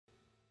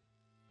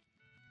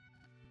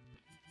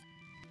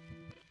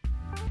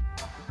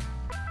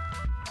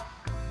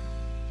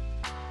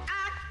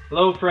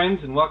Hello,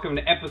 friends, and welcome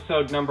to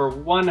episode number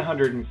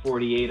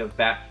 148 of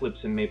Bat Flips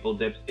and Maple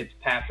Dips. It's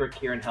Patrick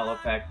here in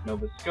Halifax,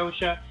 Nova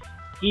Scotia.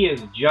 He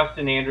is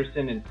Justin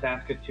Anderson in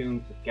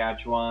Saskatoon,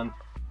 Saskatchewan.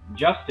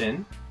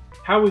 Justin,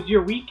 how was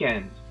your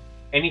weekend?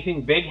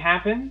 Anything big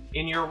happen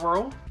in your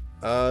world?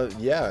 I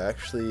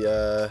actually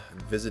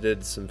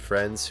visited some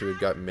friends who had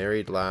got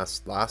married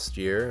last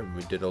year, and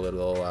we did a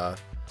little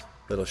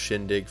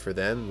shindig for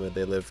them.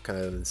 They live kind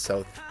of in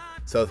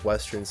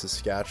southwestern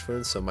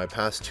Saskatchewan, so my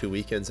past 2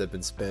 weekends have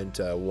been spent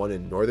one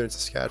in northern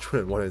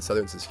Saskatchewan and one in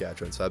southern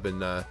Saskatchewan. So I've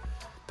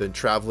been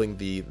traveling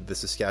the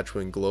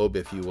Saskatchewan globe,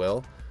 if you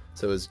will.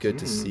 So it was good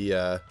to see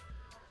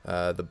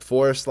the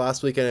forest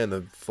last weekend and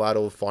the flat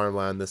old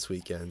farmland this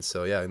weekend.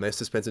 So yeah, nice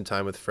to spend some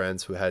time with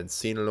friends who hadn't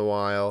seen in a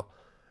while.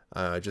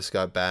 I just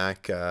got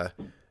back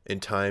in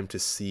time to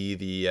see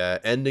the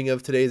ending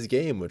of today's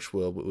game, which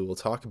we will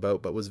talk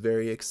about, but was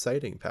very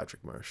exciting.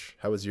 Patrick Marsh,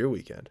 how was your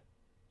weekend?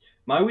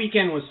 My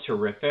weekend was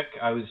terrific.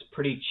 I was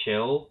pretty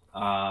chill,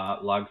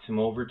 logged some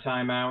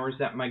overtime hours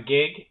at my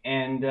gig,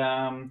 and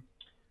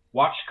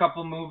watched a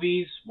couple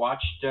movies,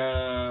 watched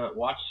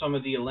some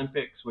of the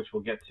Olympics, which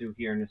we'll get to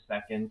here in a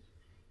second.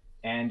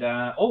 And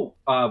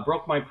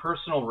broke my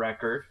personal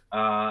record.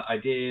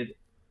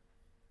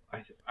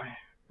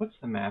 What's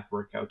the math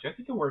work out to? I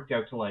think it worked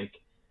out to like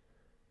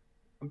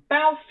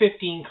about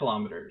 15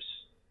 kilometers,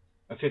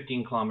 a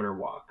 15-kilometer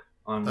walk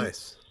on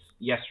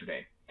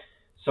yesterday.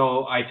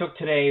 So I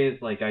took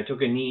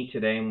a knee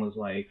today and was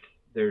like,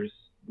 there's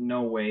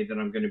no way that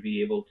I'm going to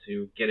be able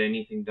to get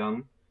anything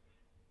done.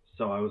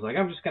 So I was like,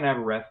 I'm just going to have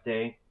a rest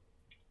day.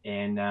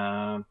 And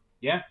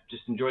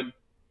just enjoyed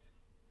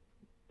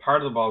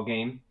part of the ball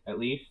game at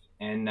least.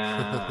 And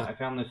I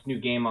found this new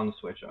game on the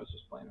Switch I was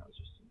just playing. I was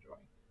just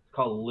enjoying. It's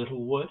called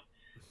Littlewood.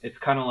 It's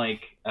kind of like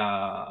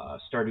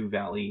Stardew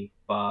Valley,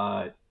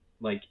 but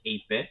like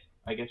 8-bit,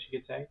 I guess you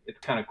could say. It's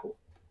kind of cool.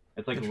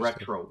 It's like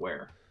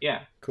retroware. Yeah,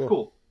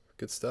 cool.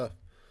 Good stuff.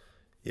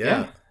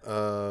 Yeah.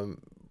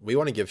 We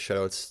want to give shout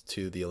outs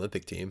to the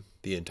Olympic team,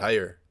 the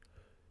entire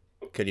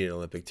Canadian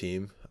Olympic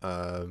team.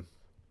 A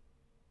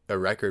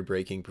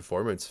record-breaking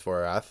performance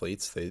for our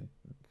athletes. I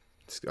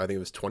think it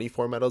was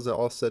 24 medals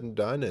all said and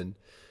done, and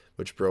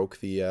which broke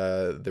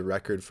the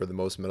record for the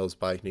most medals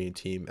by a Canadian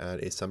team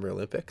at a Summer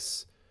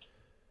Olympics.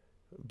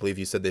 I believe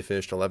you said they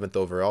finished 11th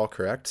overall,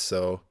 correct?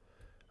 So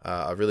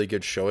a really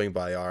good showing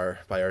by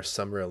our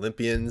Summer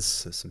Olympians.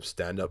 Some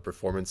stand-up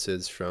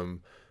performances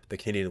from the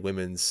Canadian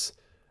women's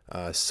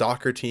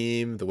soccer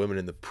team, the women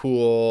in the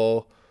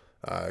pool,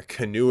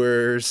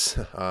 canoers,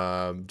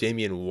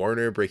 Damian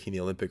Warner breaking the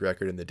Olympic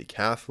record in the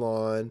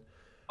decathlon.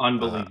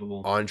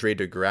 Unbelievable. Andre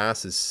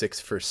DeGrasse is 6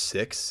 for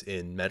 6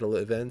 in medal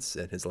events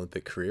in his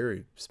Olympic career.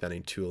 He's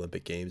spending 2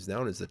 Olympic Games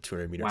now and is the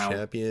 200-meter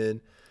champion.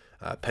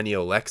 Penny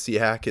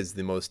Oleksiak is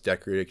the most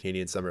decorated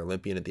Canadian Summer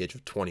Olympian at the age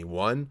of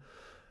 21,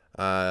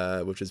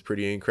 which is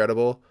pretty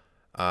incredible.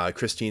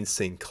 Christine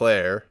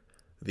Sinclair,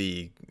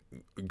 the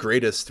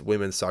greatest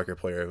women's soccer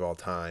player of all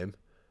time,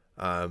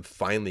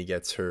 finally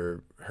gets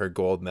her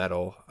gold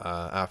medal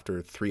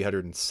after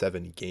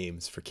 307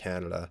 games for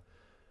Canada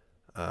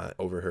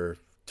over her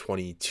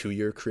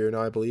 22-year career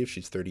now, I believe.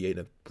 She's 38,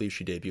 and I believe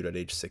she debuted at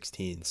age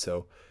 16.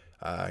 So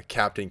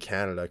Captain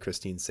Canada,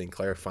 Christine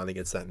Sinclair, finally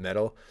gets that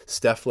medal.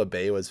 Steph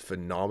LeBay was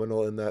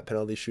phenomenal in that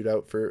penalty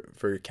shootout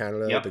for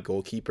Canada, the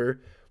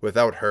goalkeeper.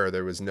 Without her,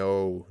 there was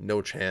no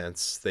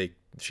chance.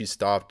 She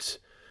stopped,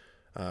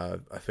 I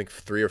think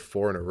 3 or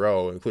 4 in a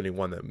row, including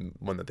one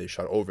that they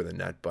shot over the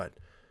net. But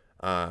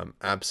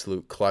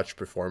absolute clutch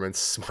performance,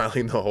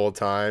 smiling the whole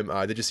time.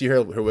 Did you see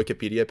her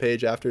Wikipedia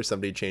page after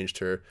somebody changed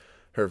her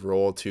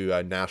role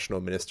to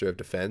National Minister of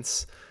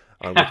Defense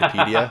on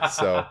Wikipedia?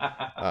 So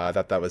I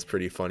thought that was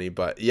pretty funny.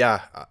 But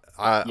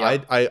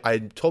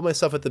I told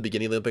myself at the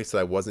beginning of the Olympics that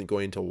I wasn't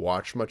going to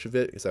watch much of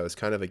it because I was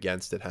kind of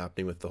against it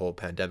happening with the whole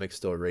pandemic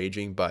still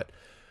raging. But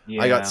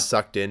I got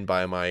sucked in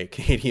by my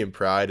Canadian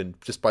pride and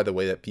just by the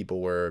way that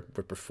people were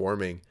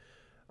performing.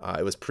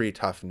 It was pretty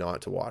tough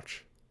not to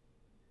watch.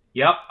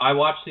 Yep, I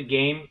watched the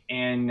game,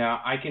 and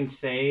I can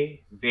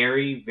say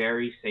very,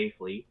 very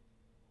safely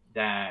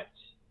that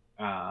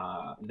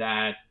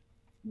that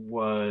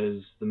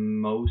was the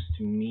most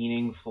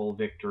meaningful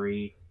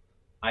victory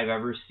I've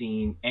ever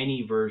seen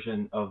any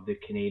version of the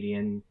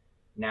Canadian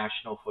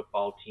national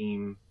football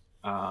team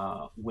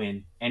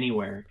win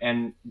anywhere.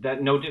 And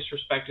that no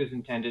disrespect is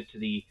intended to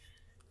the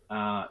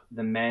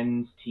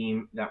men's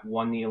team that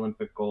won the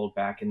Olympic gold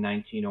back in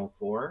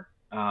 1904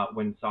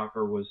 when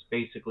soccer was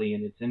basically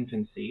in its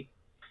infancy,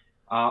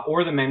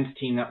 or the men's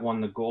team that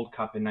won the Gold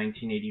Cup in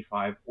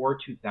 1985 or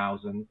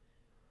 2000.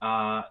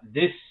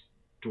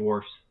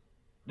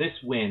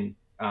 This win,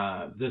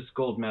 this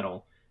gold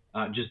medal,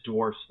 just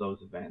dwarfs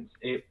those events.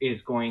 It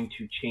is going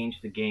to change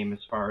the game as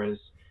far as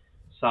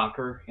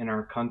soccer in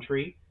our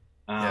country,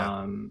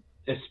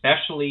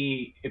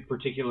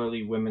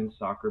 particularly women's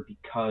soccer,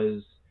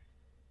 because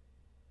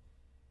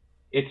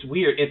it's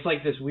weird. It's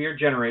like this weird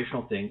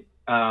generational thing.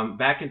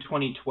 Back in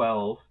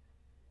 2012,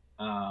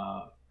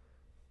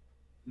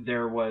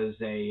 there was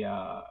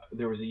a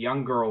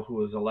young girl who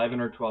was 11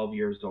 or 12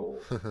 years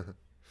old,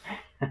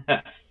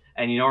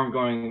 and you know where I'm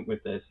going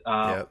with this,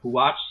 who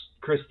watched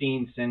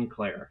Christine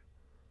Sinclair,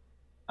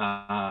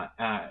 try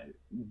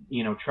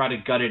to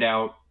gut it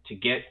out to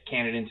get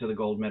Canada into the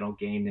gold medal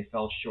game. They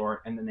fell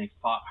short, and then they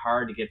fought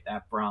hard to get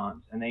that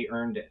bronze, and they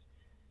earned it.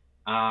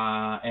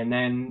 And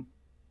then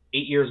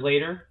 8 years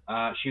later,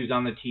 she was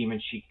on the team,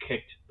 and she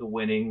kicked the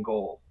winning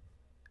goal.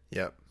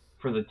 Yep.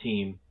 For the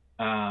team.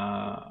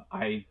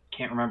 I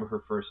can't remember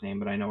her first name,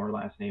 but I know her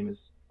last name is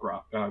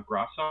Grosso.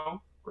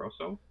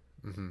 Grosso?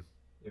 Mm-hmm. Is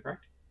that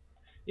correct?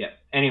 Yeah.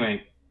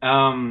 Anyway,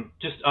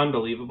 just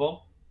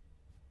unbelievable.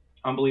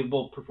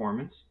 Unbelievable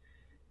performance.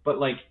 But,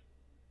 like,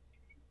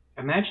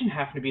 imagine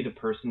having to be the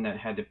person that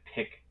had to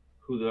pick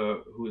who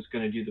was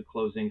going to do the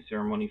closing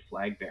ceremony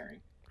flag bearing.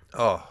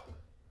 Oh,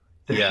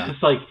 yeah. It's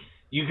just like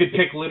you could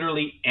pick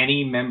literally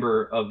any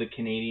member of the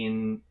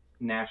Canadian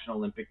National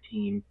Olympic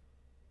team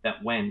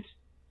that went,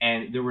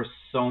 and there were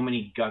so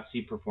many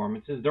gutsy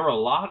performances. There were a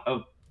lot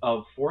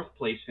of fourth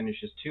place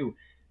finishes too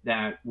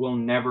that we'll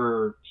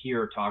never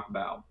hear or talk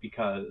about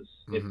because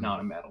it's not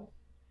a medal,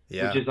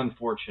 which is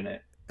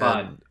unfortunate.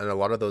 But and a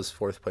lot of those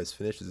fourth place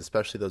finishes,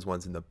 especially those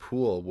ones in the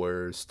pool,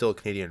 were still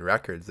Canadian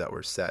records that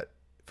were set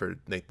for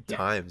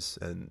times,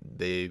 and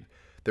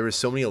there were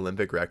so many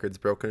Olympic records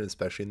broken,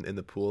 especially in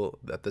the pool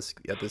at this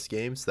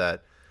games,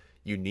 that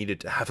you needed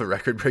to have a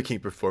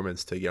record-breaking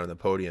performance to get on the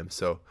podium.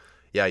 So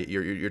yeah,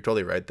 you're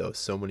totally right though.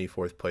 So many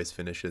fourth place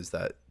finishes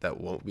that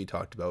won't be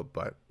talked about,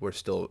 but were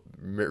still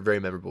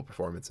very memorable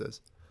performances.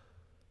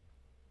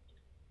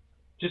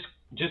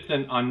 Just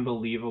an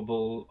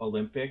unbelievable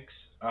Olympics,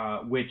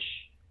 which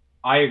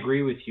I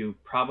agree with you,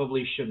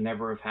 probably should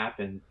never have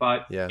happened,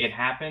 but it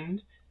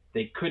happened.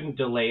 They couldn't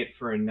delay it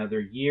for another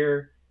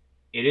year.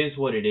 It is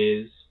what it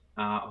is.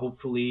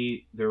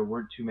 Hopefully there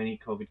weren't too many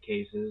COVID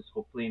cases.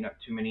 Hopefully not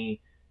too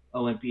many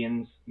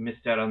Olympians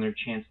missed out on their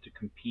chance to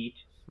compete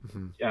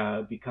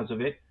because of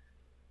it.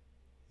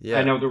 Yeah.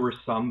 I know there were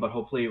some, but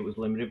hopefully it was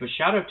limited. But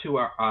shout out to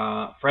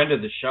our friend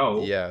of the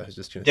show. Yeah, I was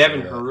just going to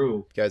Devin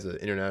Heroux. The guy's an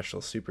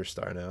international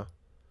superstar now.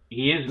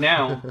 He is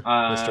now.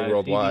 Mr.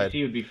 Worldwide.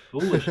 CBC would be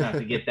foolish not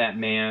to get that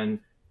man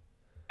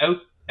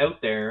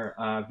out there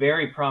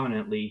very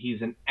prominently.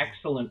 He's an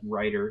excellent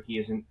writer. He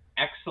is an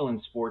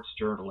excellent sports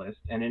journalist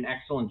and an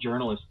excellent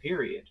journalist,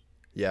 period.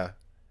 Yeah.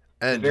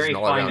 And just an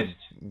all-around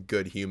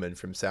good human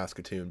from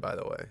Saskatoon, by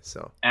the way.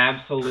 So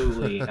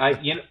absolutely.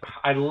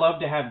 I'd love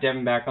to have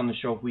Devin back on the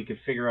show if we could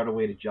figure out a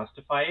way to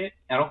justify it.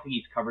 I don't think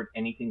he's covered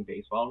anything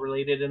baseball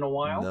related in a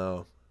while.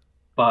 No.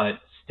 But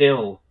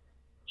still,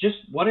 just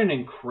what an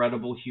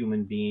incredible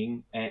human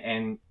being,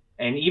 and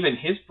even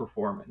his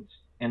performance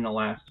in the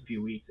last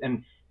few weeks.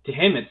 And to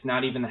him, it's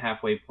not even the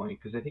halfway point,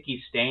 because I think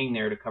he's staying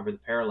there to cover the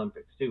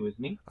Paralympics too,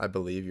 isn't he? I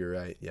believe you're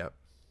right. Yep.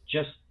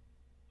 Just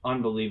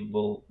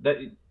unbelievable. That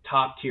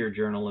top tier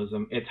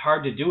journalism. It's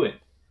hard to do it,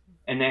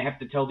 and they have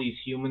to tell these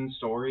human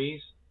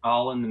stories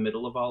all in the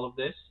middle of all of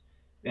this.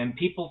 And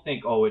people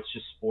think, oh, it's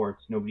just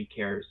sports, nobody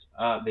cares.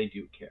 They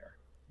do care.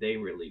 They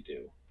really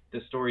do.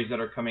 The stories that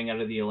are coming out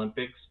of the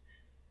Olympics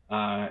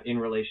in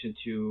relation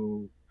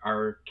to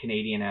our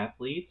Canadian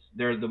athletes,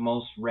 they're the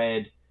most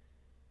read,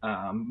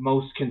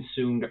 most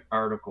consumed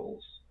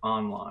articles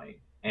online,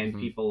 and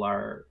people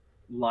are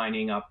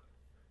lining up.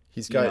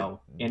 He's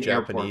got Japanese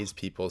airports.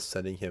 People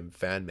sending him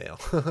fan mail.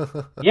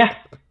 Yeah,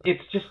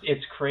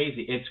 it's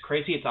crazy. It's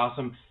crazy. It's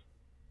awesome.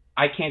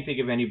 I can't think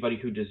of anybody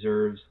who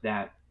deserves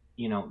that,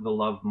 the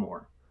love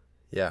more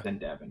than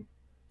Devin.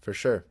 For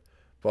sure.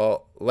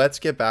 Well, let's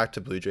get back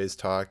to Blue Jays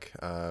talk.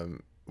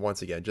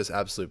 Once again, just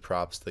absolute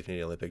props to the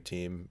Canadian Olympic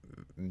team.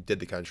 Did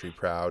the country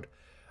proud.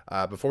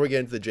 Before we get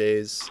into the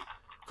Jays,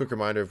 quick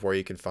reminder of where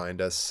you can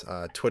find us.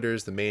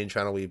 Twitter's the main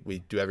channel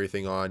we do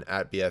everything on,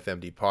 at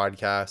BFMD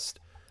Podcast.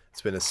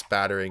 It's been a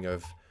spattering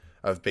of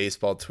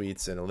baseball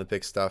tweets and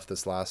Olympic stuff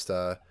this last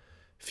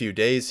few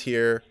days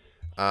here.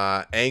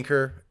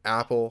 Anchor,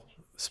 Apple,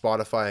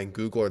 Spotify, and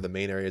Google are the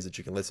main areas that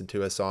you can listen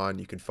to us on.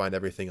 You can find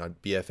everything on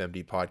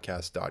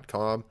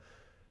bfmdpodcast.com.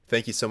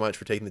 Thank you so much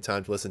for taking the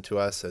time to listen to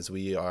us, as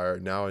we are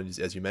now,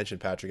 as you mentioned,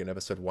 Patrick, in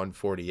episode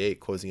 148,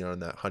 closing in on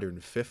that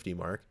 150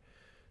 mark.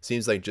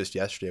 Seems like just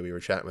yesterday we were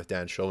chatting with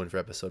Dan Shulman for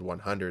episode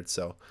 100,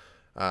 so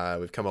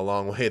we've come a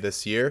long way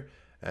this year,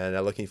 and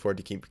looking forward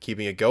to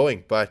keeping it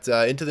going. But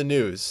into the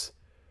news.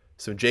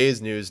 Some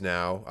Jays news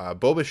now.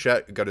 Bo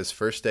Bichette got his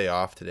first day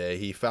off today.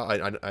 He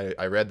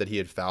I read that he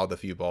had fouled a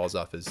few balls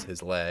off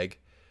his leg,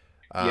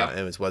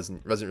 and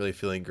wasn't really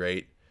feeling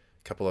great.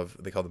 A couple of,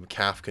 they call them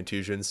calf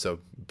contusions, so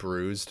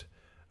bruised.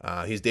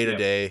 He's day to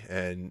day,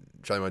 and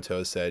Charlie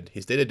Montoya said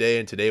he's day to day,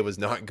 and today was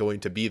not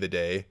going to be the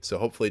day. So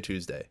hopefully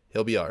Tuesday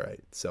he'll be all right.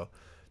 So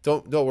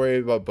don't worry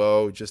about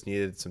Bo. Just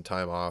needed some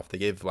time off. They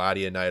gave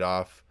Vladdy a night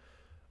off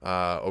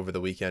over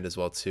the weekend as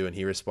well too, and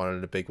he responded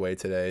in a big way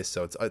today.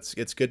 So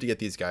it's good to get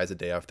these guys a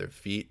day off their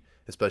feet,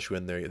 especially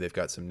when they've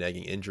got some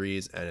nagging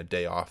injuries and a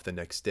day off the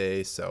next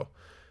day. So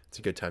it's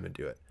a good time to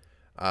do it.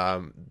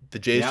 The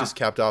Jays just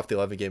capped off the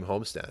 11-game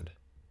homestand.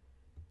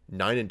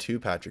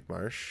 9-2 Patrick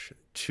Marsh.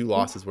 2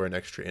 losses were in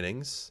extra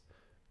innings.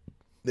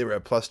 They were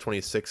at plus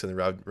 26 in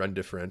the run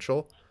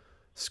differential,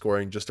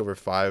 scoring just over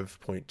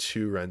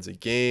 5.2 runs a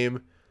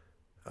game.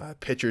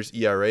 Pitcher's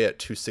ERA at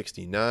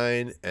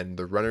 2.69, and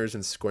the runners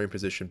in scoring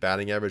position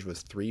batting average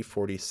was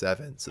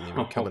 3.47. So they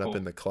were coming up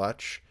in the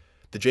clutch.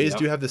 The Jays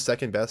do have the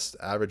second best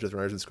average with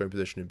runners in scoring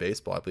position in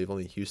baseball. I believe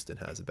only Houston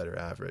has a better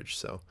average.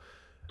 So,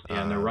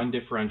 and the run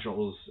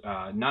differential is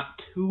not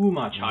too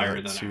much higher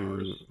than ours.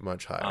 Too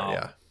much higher,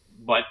 yeah.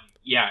 But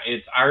yeah,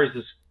 ours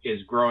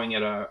is growing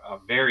at a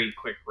very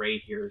quick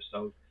rate here.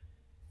 So,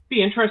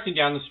 be interesting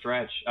down the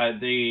stretch. I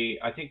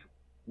think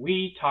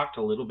we talked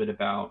a little bit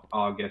about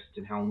August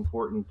and how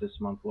important this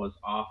month was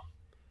off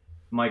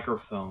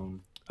microphone.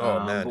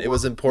 Oh man, it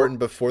was important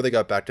before they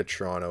got back to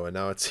Toronto, and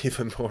now it's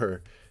even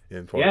more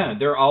important. Yeah,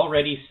 they're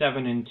already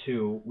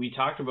 7-2. We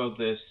talked about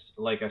this,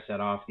 like I said,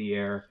 off the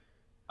air.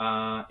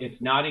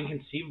 It's not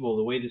inconceivable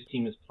the way this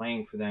team is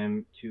playing for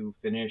them to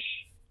finish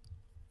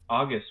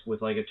August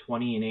with like a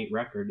 20-8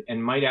 record,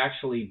 and might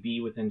actually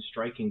be within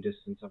striking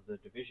distance of the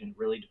division.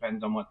 Really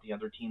depends on what the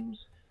other teams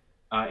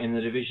in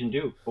the division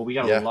do. But we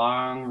got a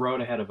long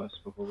road ahead of us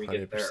before we 100%.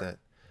 Get there.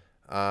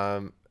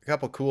 A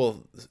couple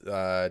cool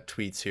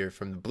tweets here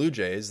from the Blue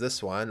Jays.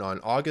 This one on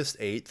August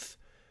 8th,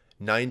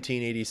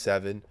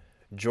 1987.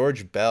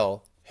 George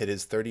Bell hit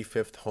his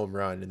 35th home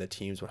run in the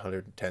team's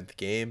 110th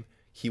game.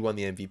 He won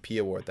the MVP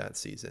award that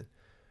season.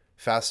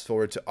 Fast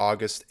forward to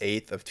August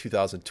 8th of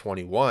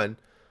 2021,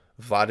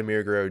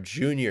 Vladimir Guerrero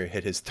Jr.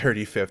 hit his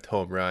 35th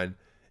home run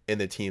in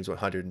the team's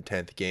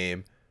 110th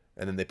game,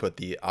 and then they put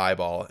the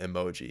eyeball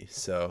emoji.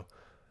 So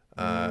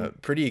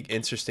pretty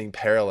interesting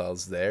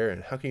parallels there.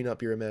 And how can you not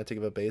be romantic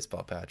about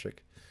baseball,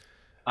 Patrick?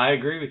 I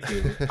agree with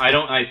you.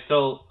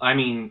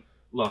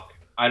 Look,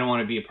 I don't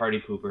want to be a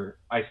party pooper.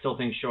 I still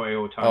think Shohei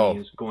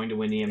Ohtani is going to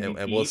win the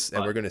MVP.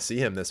 And we're going to see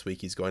him this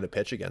week. He's going to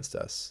pitch against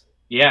us.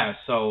 Yeah,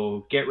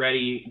 so get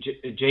ready.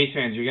 Jays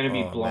fans, you're going to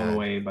be blown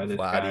away by this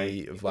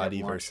guy.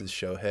 Vladdy versus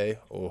Shohei.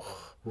 Oh,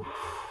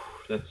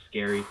 that's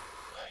scary.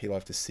 You'll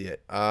have to see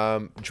it.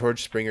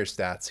 George Springer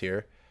stats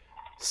here.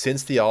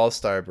 Since the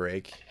All-Star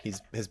break,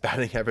 his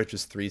batting average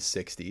is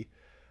 360.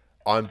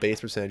 On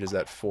base percentage is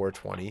at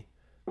 420.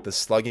 The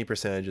slugging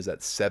percentage is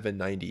at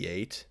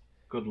 798.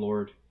 Good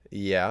Lord.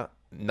 Yeah.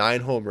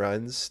 9 home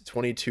runs,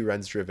 22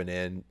 runs driven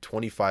in,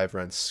 25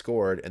 runs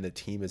scored, and the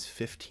team is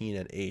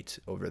 15-8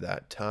 over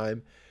that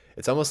time.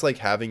 It's almost like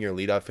having your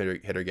leadoff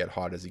hitter get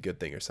hot is a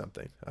good thing or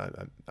something.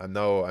 I'm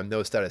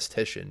no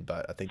statistician,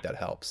 but I think that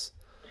helps.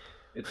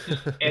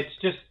 It's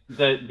just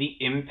the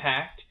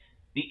impact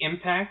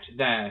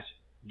that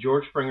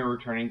George Springer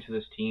returning to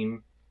this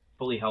team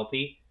fully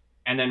healthy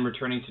and then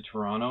returning to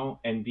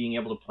Toronto and being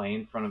able to play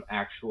in front of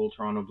actual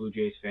Toronto Blue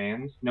Jays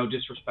fans. No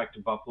disrespect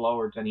to Buffalo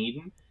or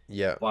Dunedin.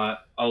 Yeah.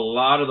 But a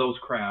lot of those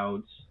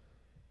crowds,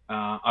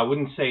 I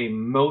wouldn't say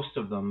most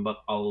of them,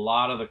 but a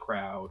lot of the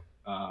crowd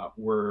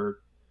were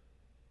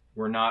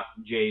not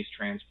Jays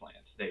transplants.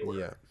 They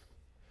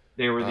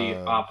were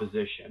the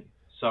opposition.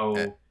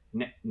 So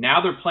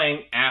now they're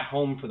playing at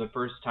home for the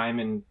first time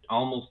in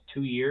almost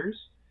 2 years.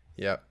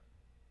 Yeah.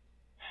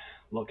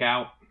 Look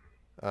out.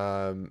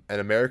 And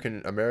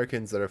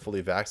Americans that are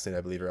fully vaccinated,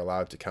 I believe, are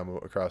allowed to come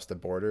across the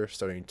border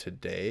starting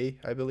today,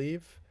 I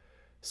believe.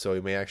 So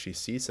we may actually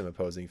see some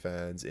opposing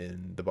fans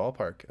in the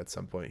ballpark at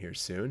some point here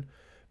soon.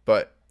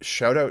 But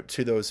shout out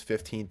to those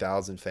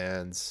 15,000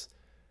 fans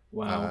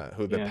who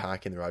have been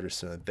packing the Rogers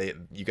Center.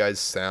 You guys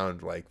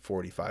sound like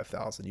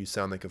 45,000. You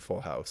sound like a full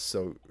house.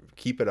 So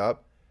keep it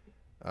up.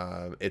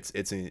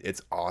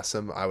 It's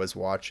awesome. I was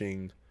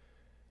watching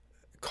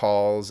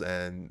calls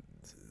and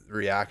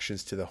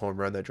reactions to the home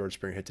run that George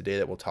Springer hit today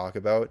that we'll talk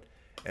about,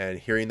 and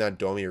hearing that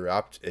dome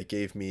erupt, it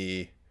gave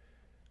me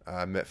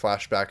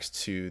flashbacks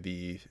to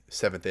the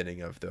 7th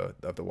inning of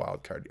the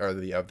wild card, or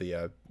the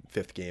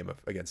 5th game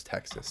against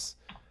Texas.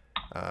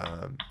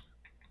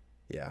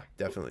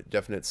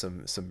 Definite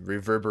some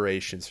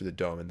reverberations through the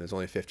dome, and there's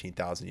only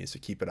 15,000 used, so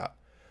keep it up.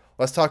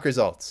 Let's talk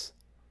results.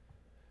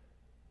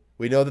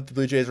 We know that the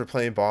Blue Jays were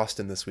playing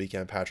Boston this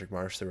weekend, Patrick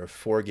Marsh. There were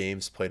 4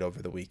 games played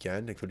over the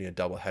weekend, including a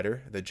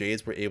doubleheader. The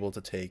Jays were able to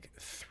take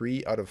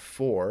 3 out of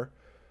 4,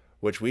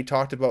 which we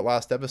talked about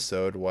last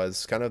episode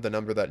was kind of the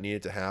number that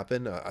needed to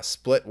happen. A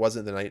split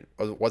wasn't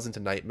a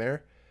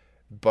nightmare,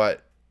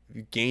 but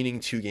gaining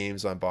 2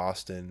 games on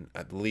Boston,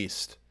 at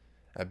least,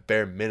 at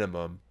bare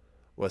minimum,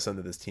 was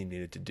something this team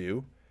needed to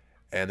do.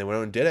 And they went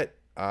out and did it.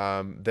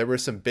 There were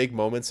some big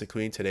moments,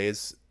 including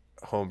today's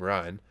home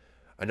run.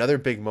 Another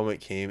big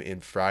moment came in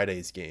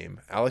Friday's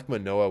game. Alek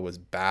Manoah was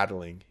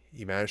battling.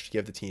 He managed to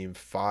give the team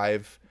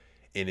 5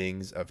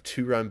 innings of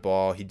 2-run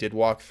ball. He did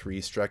walk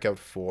 3, struck out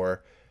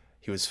 4.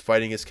 He was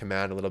fighting his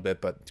command a little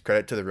bit, but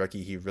credit to the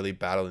rookie, he really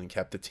battled and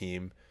kept the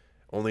team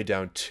only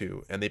down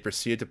 2. And they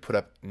proceeded to put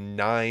up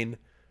 9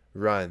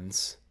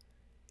 runs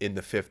in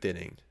the 5th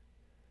inning.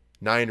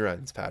 9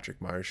 runs,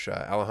 Patrick Marsh.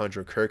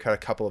 Alejandro Kirk had a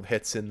couple of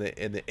hits in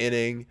the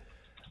inning.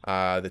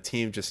 The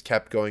team just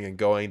kept going and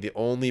going. The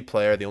only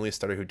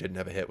starter who didn't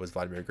have a hit was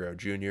Vladimir Guerrero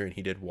Jr., and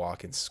he did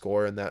walk and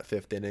score in that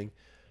 5th inning.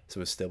 so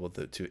was still able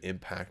to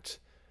impact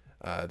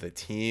the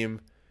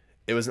team.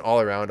 It was an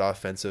all-around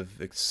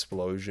offensive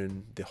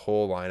explosion. The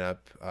whole lineup,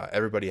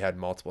 everybody had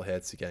multiple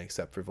hits again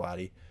except for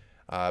Vladdy,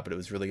 but it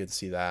was really good to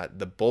see that.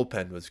 The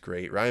bullpen was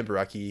great. Ryan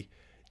Borucki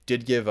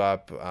did give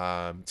up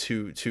a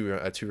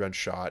two-run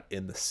shot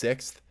in the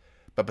 6th,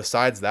 but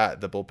besides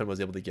that, the bullpen was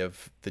able to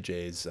give the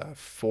Jays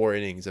 4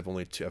 innings of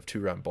only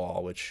two-run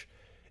ball, which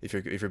if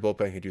your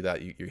bullpen can do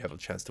that, you have a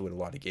chance to win a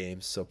lot of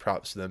games. So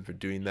props to them for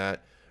doing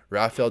that.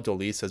 Rafael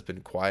Dolis has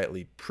been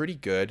quietly pretty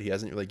good. He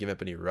hasn't really given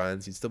up any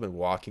runs. He's still been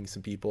walking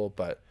some people,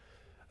 but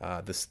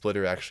the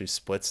splitter actually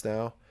splits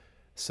now.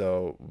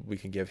 So we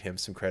can give him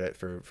some credit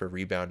for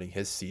rebounding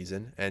his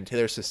season. And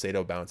Taylor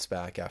Saucedo bounced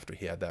back after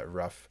he had that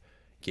rough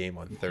game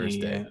on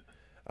Thursday.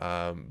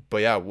 Yeah.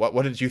 But yeah,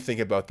 what did you think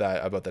about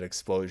that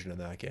explosion in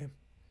that game?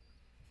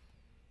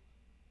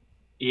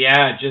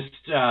 Yeah,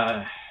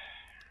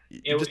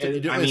 you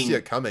didn't really see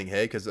it coming,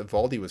 hey? Because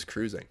Eovaldi was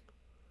cruising.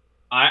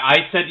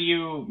 I said to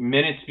you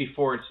minutes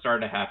before it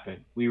started to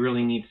happen, we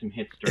really need some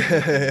hits during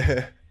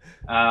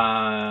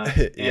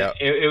yeah.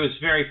 It was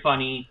very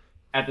funny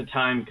at the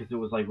time because it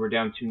was like we're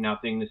down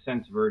 2-0. The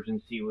sense of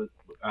urgency was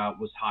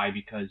high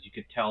because you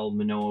could tell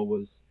Manoah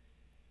was,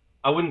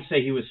 I wouldn't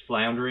say he was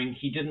floundering.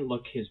 He didn't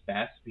look his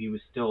best, but he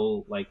was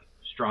still like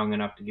strong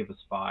enough to give us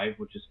 5,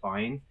 which is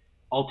fine.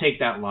 I'll take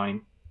that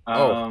line.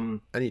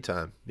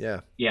 Anytime. Yeah.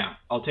 Yeah,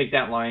 I'll take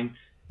that line.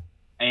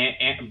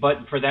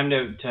 But for them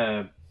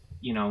to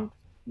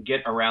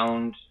get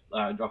around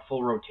a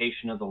full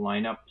rotation of the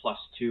lineup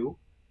 +2,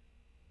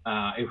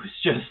 it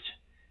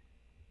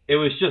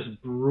was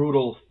just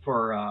brutal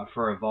for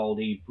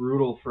Eovaldi,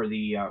 brutal for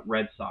the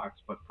Red Sox,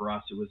 but for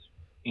us it was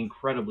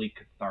incredibly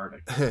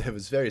cathartic. It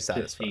was very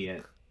satisfying to see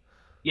it.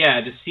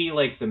 Yeah, to see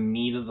like the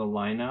meat of the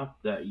lineup,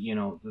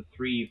 the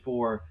 3,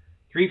 4,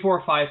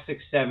 5,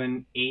 6,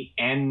 7, 8,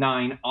 and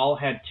 9 all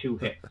had 2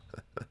 hits.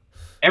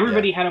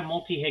 Everybody had a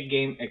multi-hit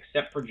game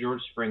except for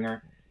George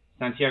Springer.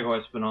 Santiago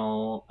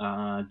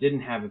Espinal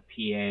didn't have a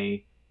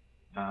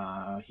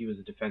PA. He was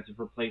a defensive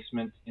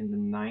replacement in the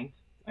 9th,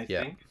 I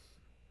think.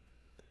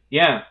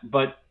 Yeah,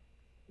 but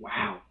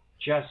wow,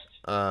 just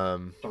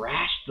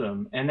thrashed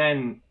them. And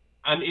then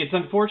it's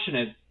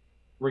unfortunate.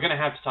 We're going to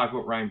have to talk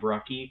about Ryan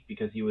Borucki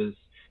because he was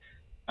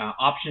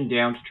optioned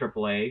down to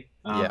AAA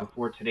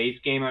before today's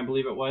game, I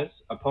believe it was.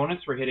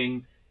 Opponents were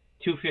hitting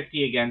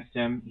 .250 against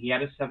him. He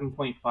had a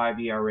 7.5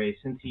 ERA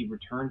since he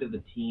returned to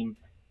the team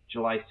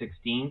July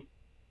 16th.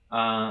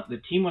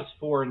 The team was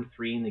 4-3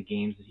 in the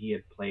games that he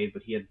had played,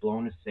 but he had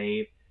blown a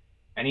save,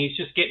 and he's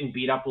just getting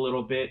beat up a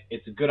little bit.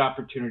 It's a good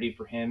opportunity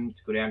for him to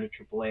go down to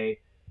AAA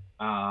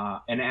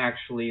and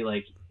actually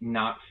like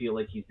not feel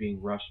like he's being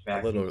rushed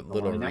back. A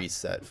little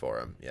reset for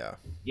him, yeah.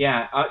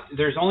 Yeah,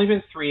 there's only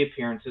been 3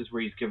 appearances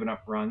where he's given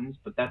up runs,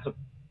 but that's a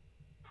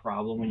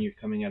problem when you're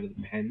coming out of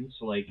the pen.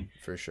 So like,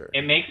 for sure,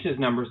 it makes his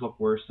numbers look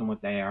worse than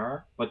what they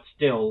are. But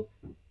still,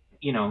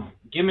 give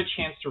him a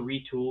chance to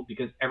retool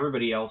because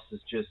everybody else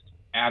is just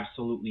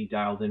absolutely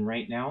dialed in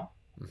right now.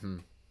 Mm-hmm.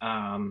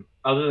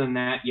 Other than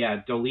that,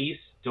 yeah, Dolis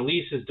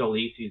is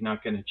Dolis. He's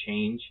not going to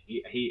change.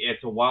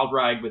 It's a wild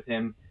ride with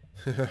him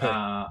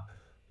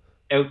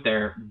out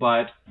there,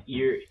 but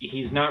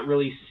he's not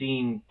really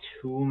seeing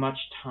too much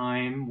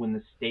time when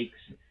the stakes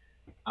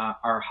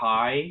are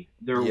high.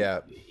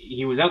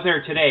 He was out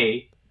there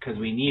today because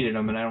we needed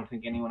him, and I don't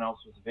think anyone else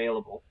was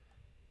available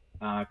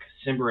because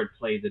Simber had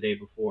played the day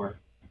before.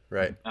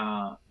 Right.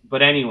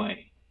 But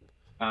anyway,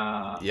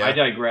 I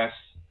digress.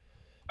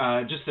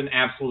 Just an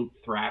absolute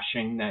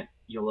thrashing that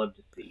you'll love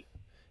to see.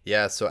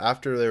 Yeah, so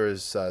after there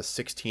was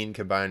 16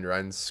 combined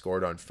runs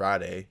scored on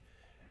Friday,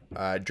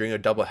 during a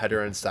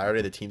doubleheader on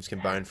Saturday, the teams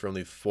combined for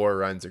only 4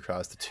 runs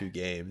across the 2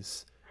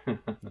 games.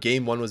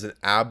 Game 1 was an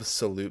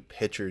absolute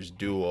pitcher's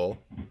duel.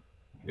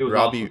 It was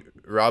awesome.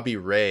 Robbie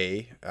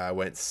Ray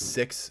went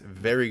 6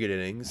 very good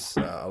innings,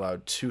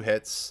 allowed 2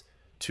 hits,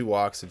 2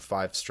 walks, and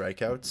 5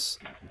 strikeouts.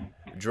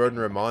 Jordan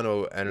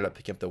Romano ended up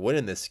picking up the win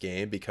in this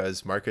game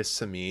because Marcus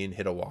Semien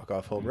hit a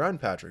walk-off home run,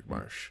 Patrick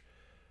Marsh.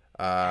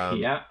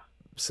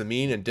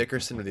 Semien and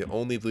Dickerson were the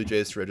only Blue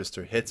Jays to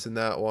register hits in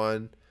that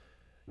one.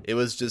 It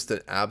was just an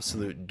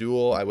absolute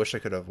duel. I wish I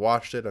could have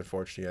watched it.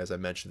 Unfortunately, as I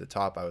mentioned at the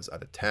top, I was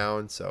out of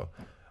town, so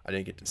I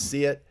didn't get to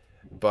see it.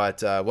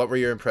 But what were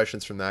your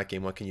impressions from that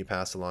game? What can you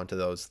pass along to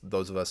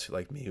those of us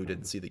like me who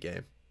didn't see the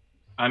game?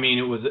 I mean,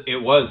 it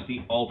was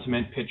the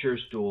ultimate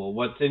pitcher's duel.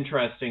 What's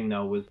interesting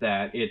though was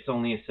that it's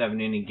only a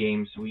 7-inning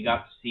game, so we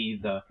got to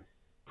see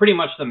pretty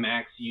much the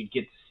max you'd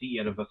get to see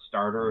out of a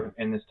starter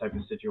in this type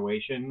of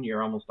situation.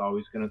 You're almost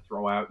always going to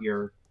throw out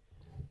your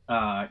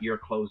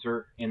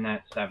closer in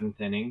that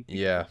 7th inning.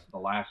 Yeah, the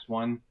last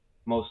one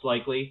most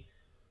likely.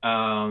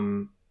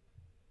 Although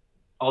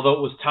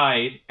it was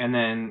tied, and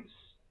then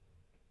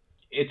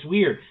it's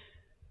weird.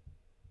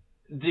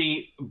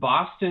 The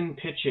Boston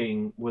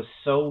pitching was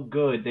so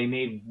good. They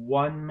made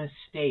one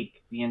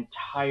mistake the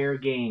entire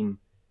game,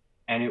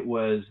 and it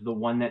was the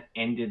one that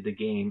ended the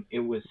game.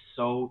 It was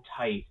so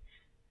tight.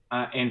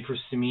 And for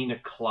Semien to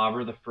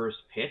clobber the first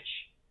pitch,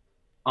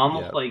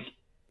 almost like,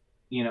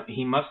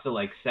 he must have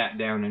like sat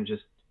down and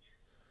just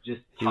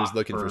just he was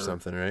looking for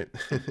something, right?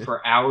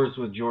 for hours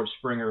with George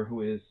Springer,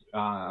 who is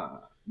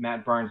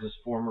Matt Barnes'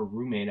 former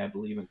roommate, I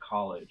believe, in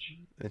college.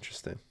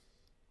 Interesting.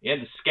 He had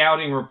the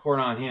scouting report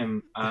on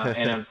him,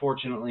 and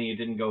unfortunately, it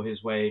didn't go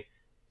his way,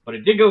 but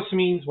it did go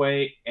Semín's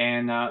way,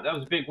 and that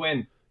was a big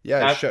win.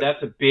 Yeah,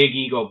 that's a big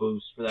ego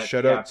boost for that.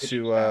 Shout out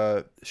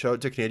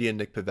to Canadian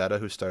Nick Pivetta,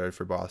 who started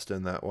for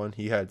Boston that one.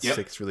 He had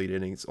 6 relief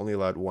innings, only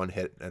allowed 1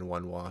 hit and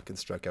 1 walk, and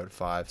struck out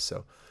 5.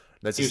 So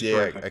nice to see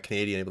a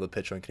Canadian able to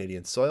pitch on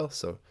Canadian soil.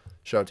 So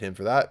shout out to him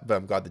for that. But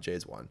I'm glad the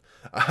Jays won.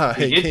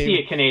 We did see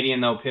a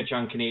Canadian though pitch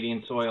on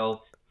Canadian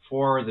soil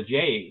for the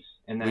Jays.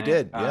 And then, we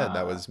did, yeah.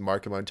 That was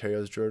Markham,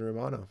 Ontario's Jordan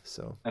Romano.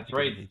 So that's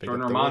right.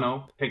 Jordan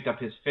Romano picked up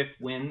his 5th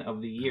win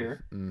of the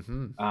year.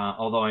 Mm-hmm.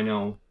 Although I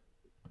know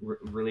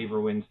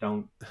reliever wins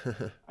don't.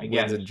 I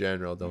guess wins in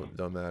general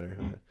don't matter.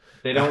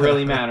 They don't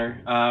really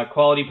matter.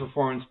 Quality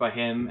performance by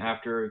him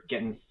after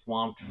getting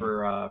swamped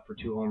for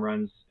 2 home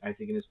runs. I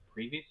think in his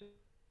previous appearance.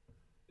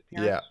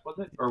 Yeah. Was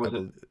it or was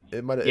it?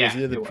 It might. It was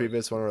either the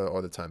previous one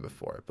or the time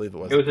before. I believe it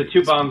was. It was a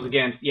 2 bombs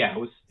against. Yeah, it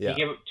was. Yeah. He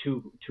gave up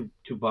two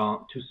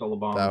solo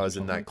bombs. That was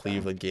in that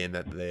Cleveland game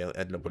that they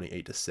ended up winning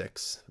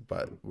 8-6,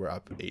 but we're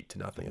up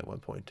 8-0 at one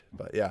point.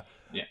 But yeah.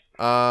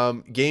 Yeah.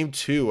 Game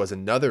 2 was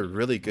another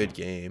really good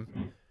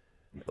game.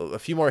 A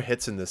few more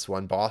hits in this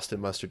one. Boston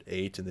mustered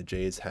 8 and the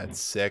Jays had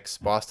 6.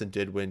 Boston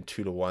did win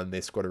 2-1.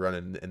 They scored a run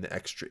in the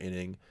extra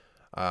inning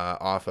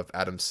off of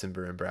Adam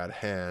Cimber and Brad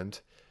Hand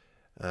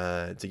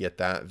to get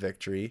that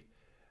victory.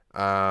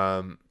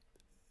 Once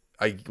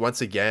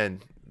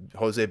again,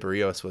 Jose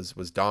Barrios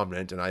was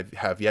dominant, and I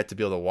have yet to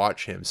be able to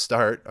watch him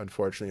start,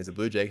 unfortunately, as a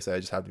Blue Jay, because I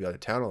just have to be out of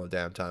town all the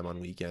damn time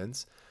on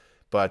weekends.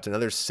 But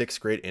another 6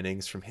 great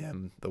innings from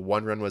him. The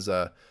one run was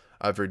a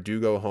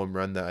Verdugo home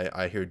run that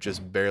I hear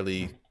just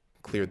barely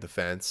cleared the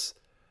fence.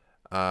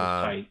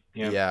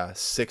 Yeah,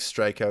 6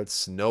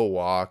 strikeouts, no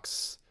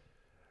walks.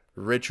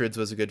 Richards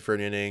was good for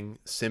an inning.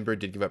 Cimber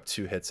did give up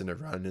 2 hits and a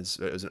run.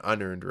 It was an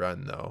unearned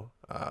run, though,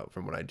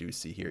 from what I do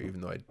see here, even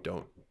though I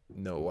don't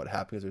know what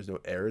happened because there's no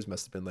errors.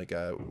 Must have been like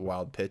a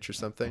wild pitch or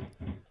something.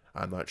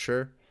 I'm not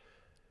sure.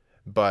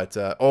 But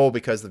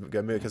because of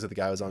the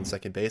guy was on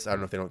second base. I don't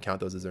know if they don't count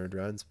those as earned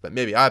runs, but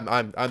maybe.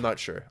 I'm not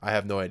sure. I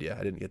have no idea.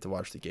 I didn't get to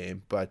watch the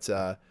game, but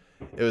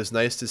it was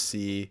nice to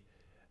see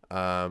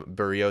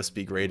Barrios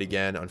be great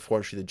again.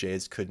 Unfortunately, the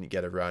Jays couldn't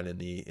get a run in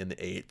the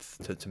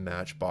 8th to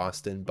match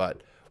Boston.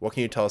 But what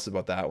can you tell us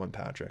about that one,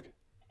 Patrick?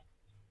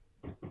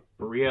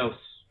 Barrios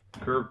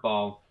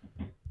curveball.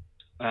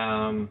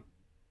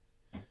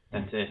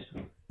 That's it.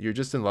 You're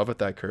just in love with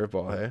that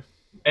curveball, hey?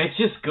 It's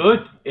just good.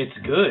 It's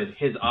good.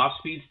 His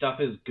off-speed stuff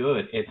is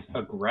good. It's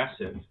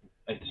aggressive.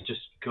 It's just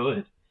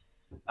good.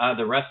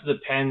 The rest of the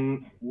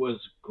pen was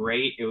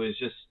great. It was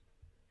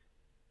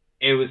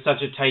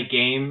such a tight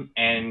game,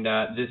 and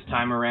this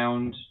time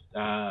around,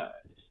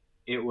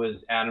 it was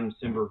Adam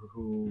Cimber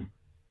who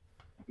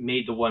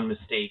made the one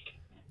mistake.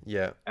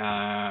 Yeah.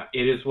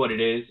 It is what it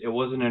is. It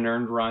wasn't an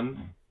earned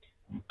run.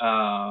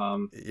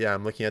 Yeah,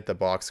 I'm looking at the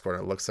box score,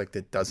 and it looks like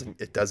it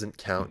doesn't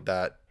count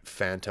that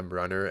phantom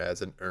runner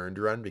as an earned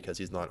run because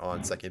he's not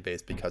on second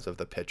base because of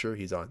the pitcher.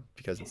 He's on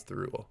because it's the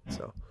rule.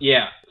 So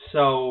yeah,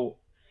 so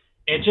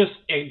it just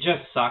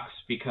sucks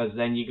because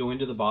then you go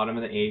into the bottom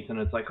of the 8th and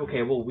it's like,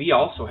 okay, well, we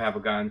also have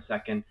a guy on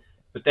second,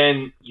 but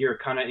then you're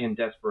kind of in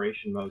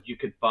desperation mode. You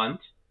could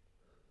bunt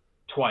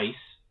twice,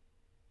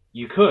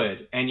 you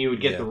could, and you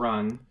would get the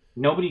run.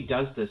 Nobody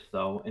does this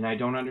though, and I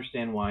don't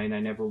understand why, and I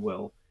never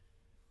will.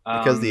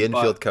 Because the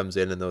infield comes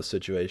in those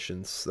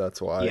situations.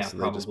 That's why. Yeah, so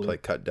they probably just play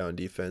cut down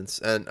defense.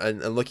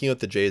 And looking at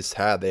the Jays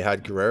they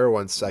had Guerrero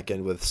on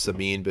second with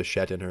Semín,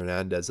 Bichette, and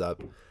Hernandez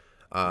up.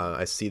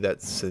 I see that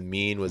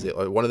Semín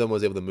one of them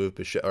was able to move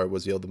Bichette, or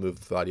was able to move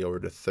Vladdy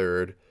over to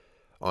third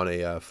on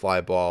a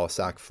fly ball,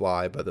 sac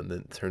fly, but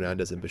then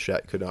Hernandez and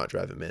Bichette could not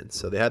drive him in.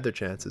 So they had their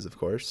chances, of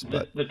course.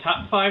 But the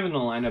top 5 in the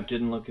lineup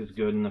didn't look as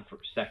good in the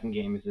second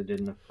game as it did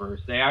in the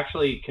first. They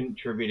actually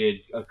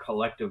contributed a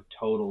collective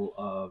total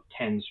of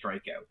 10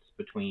 strikeouts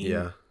between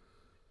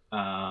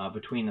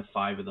the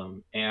 5 of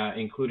them,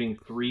 including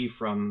 3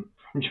 from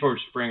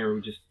George Springer,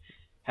 who just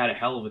had a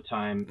hell of a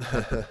time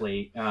at the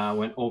plate.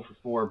 Went 0 for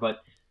 4,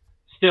 but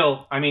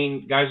still, I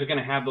mean, guys are going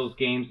to have those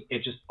games.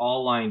 It just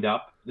all lined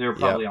up. They were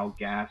probably all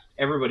gassed.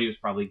 Everybody was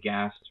probably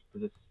gassed for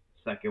the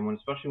second one,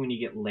 especially when you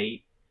get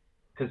late,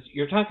 because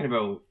you're talking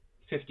about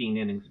 15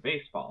 innings of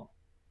baseball.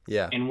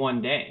 Yeah. In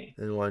one day.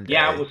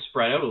 Yeah, it was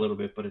spread out a little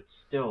bit, but it's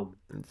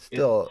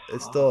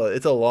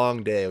a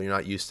long day when you're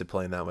not used to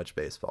playing that much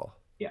baseball.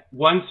 Yeah.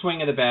 One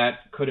swing of the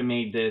bat could have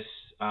made this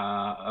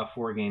a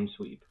 4-game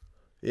sweep.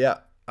 Yeah.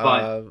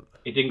 But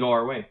it didn't go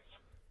our way.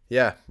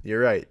 Yeah,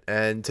 you're right.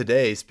 And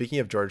today, speaking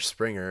of George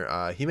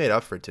Springer, he made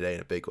up for it today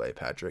in a big way,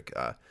 Patrick.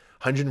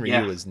 Hyun-Jin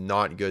Ryu was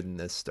not good in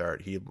this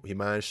start. He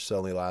managed to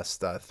only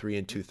last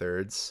 3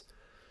 2/3,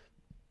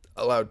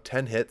 allowed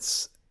 10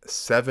 hits,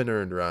 7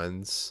 earned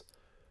runs,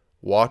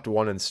 walked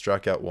 1 and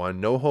struck out 1.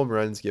 No home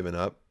runs given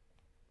up.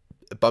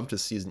 It bumped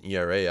his season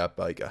ERA up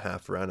by like a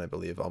half run, I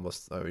believe,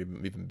 almost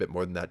even a bit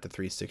more than that, to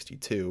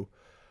 3.62.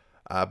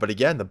 But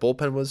again, the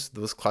bullpen was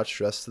clutch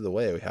the rest of the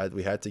way.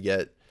 We had to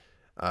get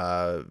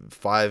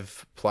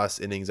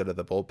 5+ innings out of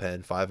the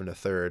bullpen, 5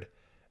 1/3,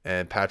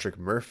 and Patrick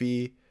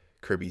Murphy,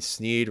 Kirby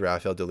Snead,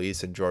 Rafael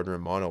Dolis, and Jordan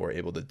Romano were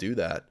able to do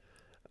that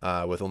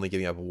with only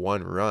giving up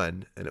 1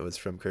 run, and it was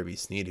from Kirby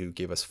Snead who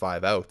gave us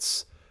 5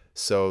 outs.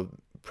 So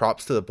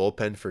props to the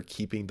bullpen for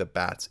keeping the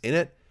bats in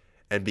it,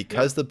 and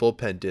because the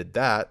bullpen did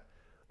that,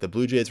 the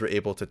Blue Jays were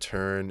able to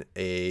turn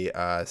a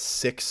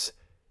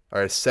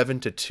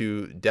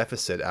 7-2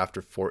 deficit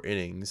after 4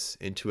 innings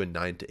into a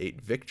 9-8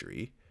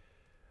 victory,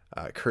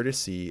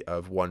 courtesy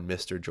of one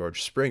Mr.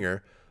 George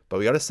Springer. But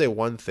we got to say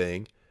one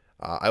thing.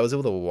 I was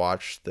able to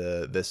watch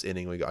this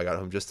inning. I got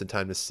home just in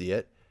time to see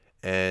it,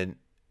 and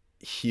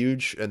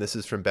huge. And this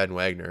is from Ben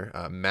Wagner.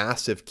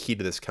 Massive key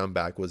to this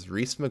comeback was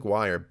Reese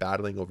McGuire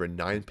battling over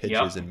 9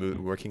 pitches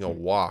and working a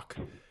walk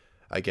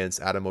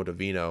against Adam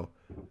Ottavino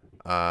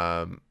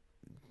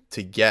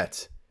to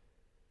get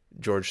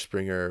George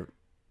Springer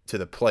to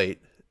the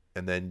plate,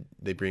 and then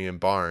they bring in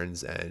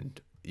Barnes, and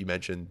you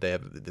mentioned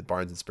the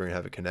Barnes and Springer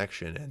have a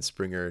connection, and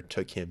Springer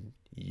took him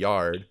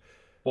yard.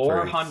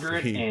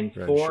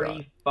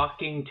 440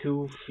 fucking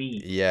 2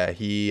 feet. Yeah,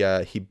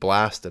 he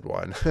blasted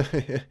one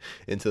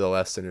into the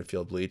left center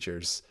field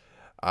bleachers,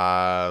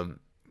 and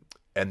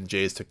the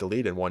Jays took the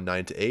lead and won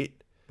 9-8.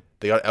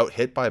 They got out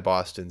hit by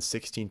Boston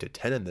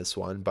 16-10 in this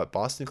one, but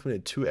Boston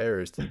committed 2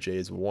 errors to the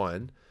Jays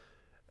 1.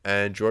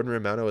 And Jordan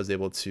Romano was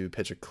able to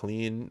pitch a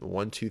clean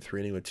 1-2-3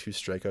 inning with 2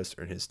 strikeouts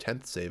to earn his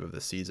 10th save of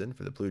the season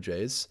for the Blue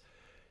Jays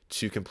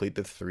to complete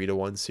the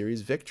 3-1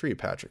 series victory,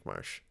 Patrick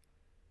Marsh.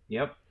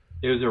 Yep.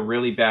 It was a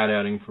really bad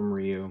outing from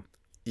Ryu.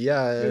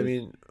 Yeah, I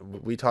mean,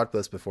 we talked about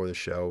this before the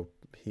show.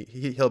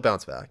 He'll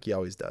bounce back. He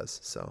always does.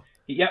 So.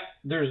 Yep.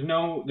 There's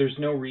no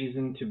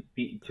reason to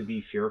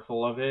be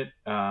fearful of it.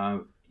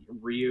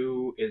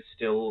 Ryu is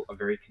still a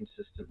very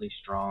consistently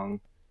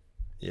strong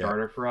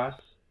starter for us.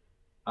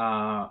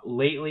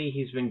 Lately,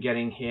 he's been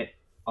getting hit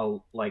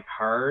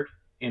hard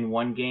in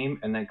one game,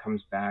 and then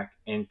comes back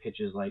and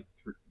pitches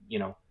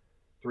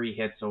 3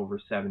 hits over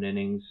 7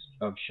 innings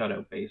of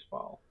shutout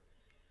baseball.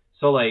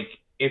 So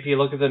if you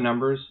look at the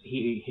numbers,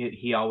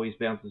 he always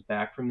bounces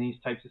back from these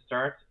types of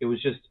starts. It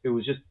was just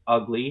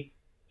ugly.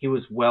 He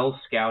was well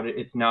scouted.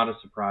 It's not a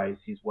surprise.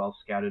 He's well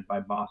scouted by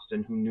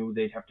Boston, who knew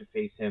they'd have to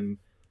face him,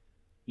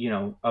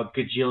 a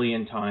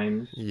gajillion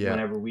times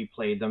whenever we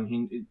played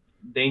them.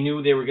 They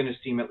knew they were going to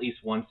see him at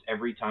least once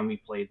every time we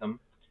played them,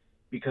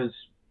 because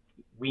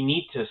we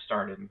need to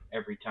start him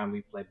every time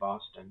we play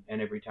Boston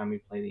and every time we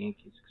play the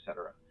Yankees,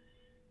 etc.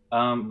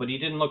 But he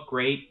didn't look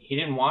great. He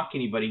didn't walk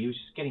anybody. He was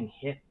just getting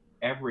hit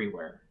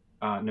everywhere,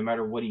 no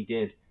matter what he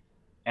did.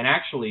 And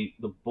actually,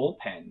 the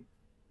bullpen,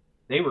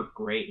 they were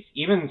great.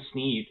 Even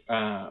Snead,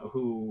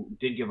 who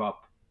did give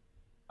up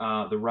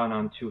the run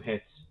on 2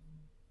 hits,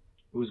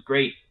 it was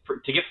great.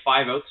 To get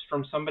 5 outs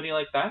from somebody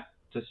like that,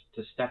 to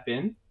step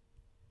in,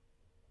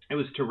 it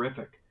was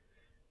terrific.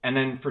 And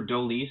then for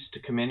Dolis to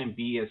come in and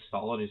be as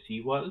solid as he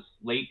was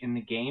late in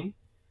the game,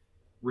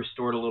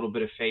 restored a little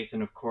bit of faith.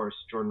 And of course,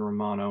 Jordan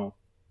Romano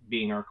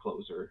being our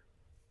closer,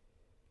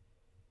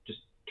 just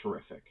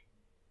terrific.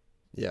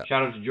 Yeah.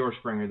 Shout out to George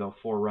Springer, though,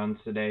 4 runs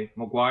today.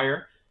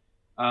 McGuire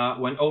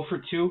went 0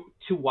 for 2,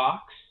 2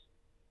 walks,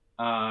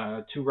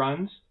 2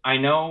 runs. I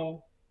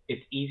know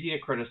it's easy to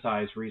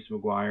criticize Reese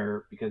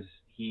McGuire because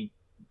he's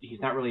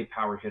not really a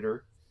power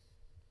hitter.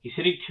 He's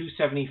hitting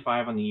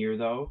 .275 on the year,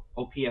 though.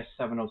 OPS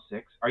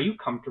 706. Are you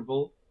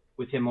comfortable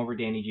with him over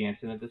Danny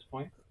Jansen at this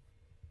point?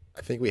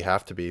 I think we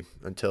have to be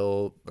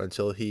until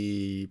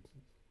he's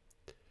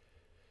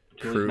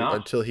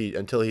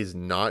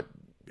not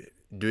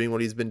doing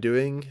what he's been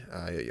doing.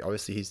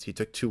 Obviously, he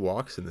took 2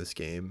 walks in this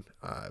game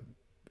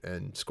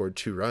and scored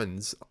 2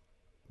 runs.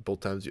 Both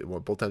times he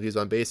was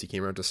on base, he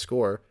came around to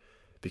score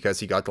because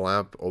he got the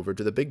lamp over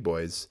to the big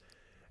boys.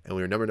 And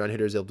when your number 9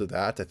 hitter is able to do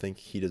that, I think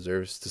he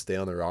deserves to stay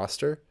on the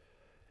roster.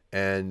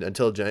 And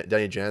until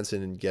Danny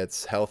Jansen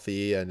gets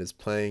healthy and is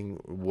playing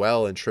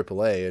well in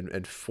AAA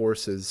and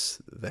forces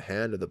the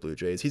hand of the Blue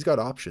Jays, he's got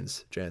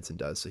options, Jansen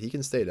does, so he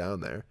can stay down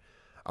there.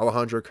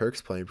 Alejandro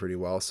Kirk's playing pretty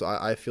well, so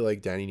I feel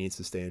like Danny needs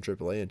to stay in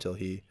AAA until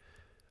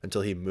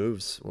he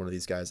moves one of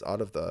these guys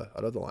out of the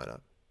lineup.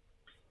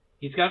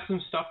 He's got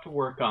some stuff to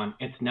work on.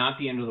 It's not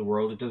the end of the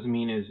world. It doesn't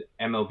mean his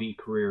MLB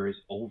career is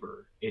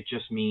over. It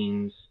just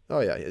means... Oh,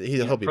 yeah.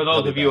 He'll be, for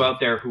those of you out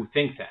there who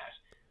think that.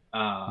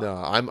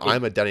 No,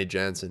 I'm a Danny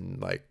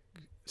Jansen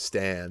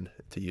stan,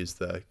 to use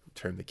the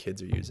term the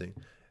kids are using.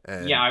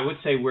 And yeah, I would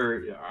say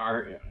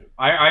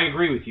I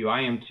agree with you.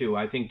 I am too.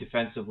 I think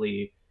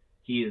defensively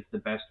he is the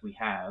best we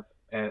have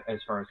as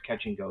far as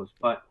catching goes.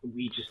 But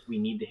we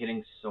need the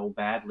hitting so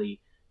badly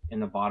in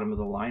the bottom of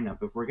the lineup.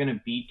 If we're going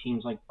to beat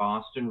teams like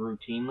Boston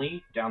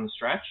routinely down the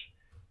stretch,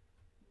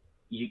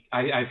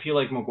 I feel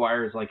like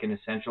McGuire is an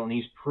essential, and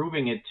he's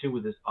proving it too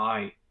with his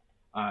eye.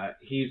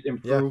 He's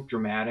improved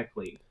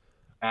dramatically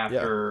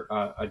after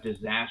a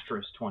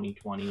disastrous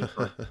 2020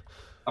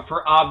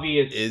 for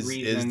obvious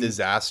reasons. Is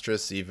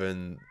disastrous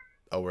even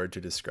a word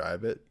to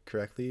describe it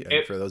correctly.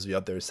 And for those of you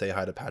out there, say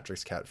hi to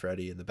Patrick's cat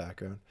Freddie in the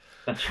background.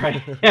 That's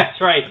right. That's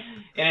right.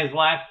 In his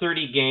last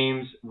 30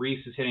 games,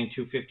 Rhys is hitting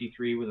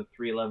 .253 with a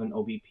 .311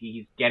 OBP.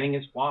 He's getting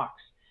his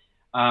walks.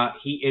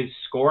 He is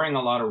scoring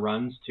a lot of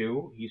runs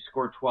too. He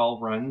scored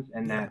 12 runs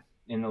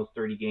in those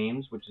 30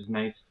 games, which is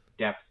nice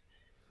depth.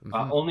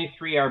 Only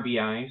 3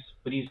 RBIs,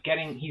 but he's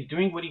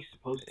doing what he's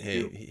supposed to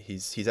do.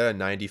 He's at a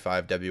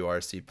 95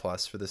 WRC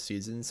plus for the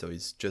season, so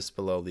he's just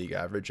below league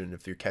average. And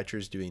if your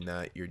catcher's doing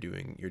that, you're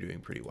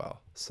doing pretty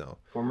well. So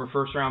former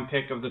first round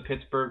pick of the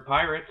Pittsburgh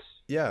Pirates.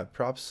 Yeah,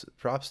 props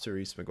to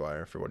Reese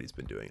McGuire for what he's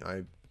been doing.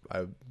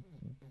 I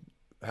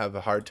have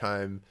a hard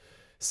time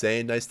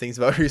saying nice things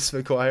about Reese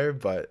McGuire,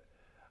 but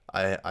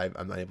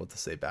I'm not able to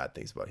say bad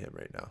things about him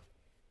right now.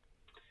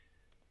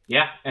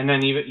 Yeah, and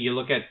then even you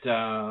look at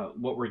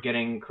what we're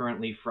getting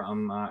currently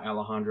from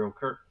Alejandro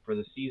Kirk for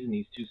the season.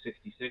 He's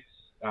 .266,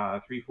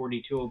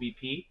 .342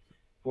 OBP,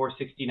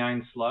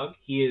 .469 slug.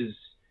 He is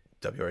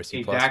WRC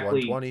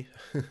exactly, plus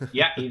 120.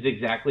 Yeah, he's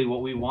exactly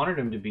what we wanted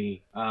him to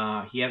be.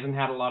 He hasn't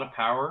had a lot of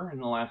power in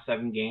the last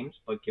 7 games,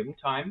 but give him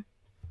time.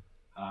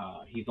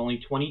 He's only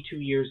 22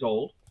 years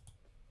old.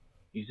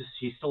 He's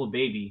still a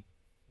baby,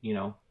 you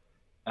know.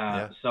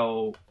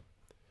 So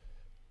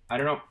I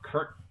don't know.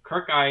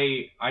 Kirk,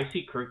 I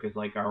see Kirk as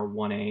like our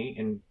 1A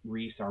and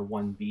Rhys our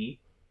 1B.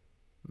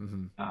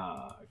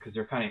 Because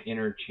they're kind of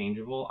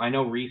interchangeable. I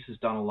know Rhys has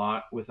done a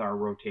lot with our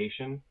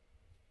rotation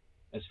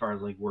as far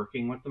as like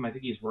working with them. I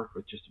think he's worked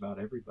with just about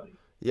everybody.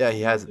 Yeah,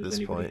 he has at this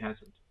point.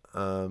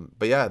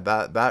 But yeah,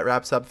 that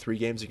wraps up 3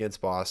 games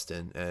against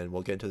Boston, and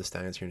we'll get into the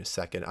standings here in a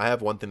second. I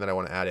have one thing that I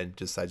want to add in.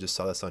 I just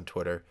saw this on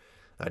Twitter.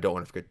 I don't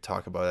want to forget to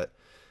talk about it.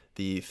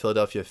 The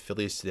Philadelphia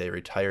Phillies today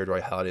retired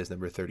Roy Halladay as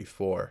number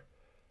 34.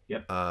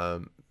 Yep.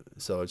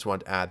 So I just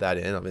wanted to add that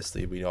in.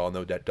 Obviously, we all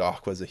know that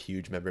Doc was a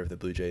huge member of the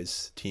Blue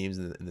Jays teams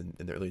in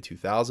the early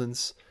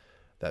 2000s,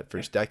 that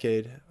first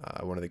decade.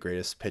 One of the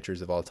greatest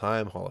pitchers of all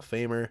time, Hall of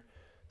Famer.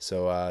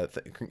 So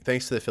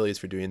thanks to the Phillies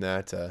for doing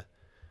that.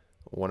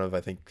 One of I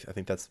think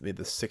that's maybe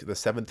the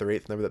 7th or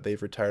 8th number that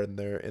they've retired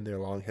in their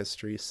long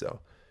history. So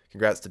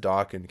congrats to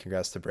Doc and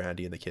congrats to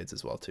Brandy and the kids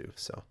as well too.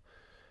 So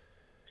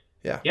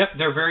yeah. Yep,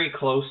 they're very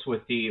close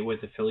with the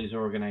Phillies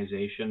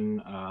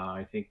organization.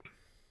 I think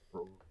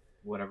for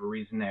whatever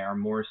reason they are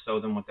more so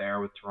than what they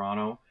are with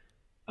Toronto.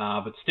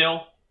 But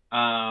still,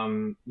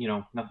 nothing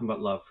but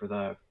love for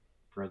the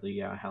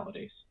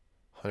Hallidays.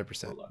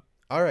 100%.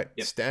 All right,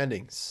 yep.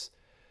 Standings.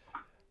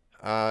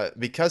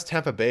 Because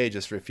Tampa Bay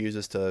just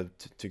refuses to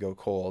go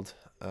cold,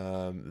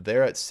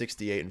 they're at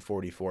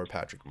 68-44.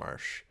 Patrick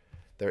Marsh,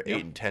 they're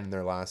 8-10 in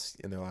their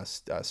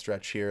last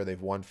stretch here.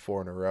 They've won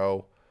 4 in a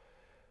row.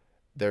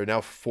 They're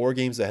now 4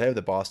 games ahead of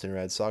the Boston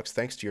Red Sox,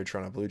 thanks to your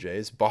Toronto Blue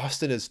Jays.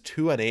 Boston is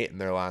 2-8 in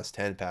their last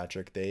 10.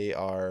 Patrick, they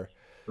are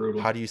brutal.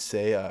 How do you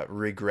say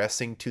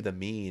regressing to the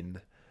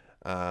mean?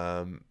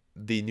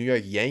 The New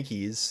York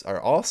Yankees are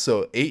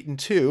also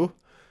 8-2.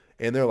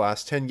 In their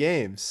last 10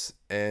 games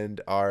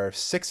and are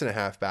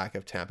 6.5 back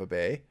of Tampa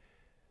Bay.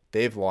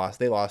 They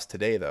lost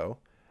today though.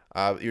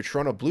 Your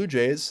Toronto Blue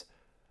Jays,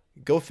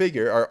 go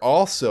figure, are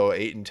also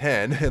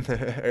 8-10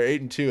 or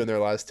 8-2 in their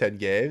last 10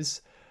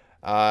 games,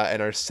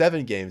 and are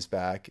 7 games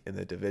back in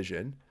the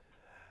division.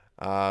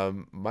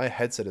 My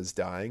headset is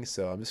dying,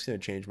 so I'm just going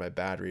to change my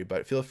battery,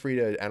 but feel free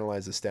to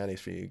analyze the standings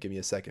for you. Give me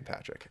a second,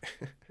 Patrick.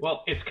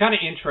 Well, it's kind of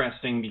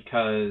interesting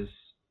because,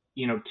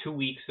 2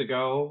 weeks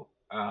ago,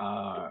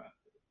 I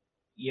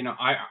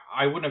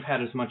wouldn't have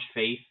had as much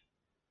faith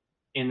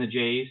in the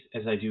Jays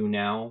as I do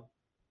now,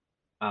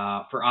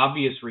 for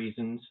obvious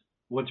reasons.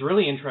 What's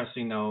really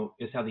interesting, though,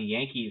 is how the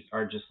Yankees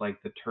are just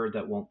like the turd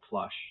that won't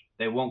flush.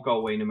 They won't go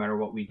away no matter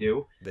what we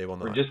do. They will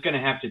not. We're just going to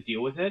have to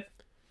deal with it.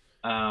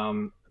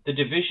 The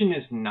division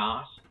is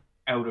not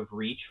out of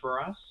reach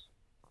for us.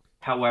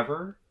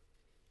 However,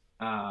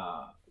 3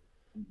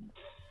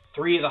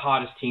 of the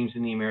hottest teams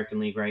in the American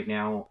League right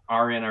now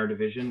are in our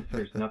division.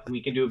 There's nothing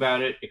we can do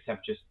about it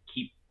except just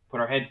put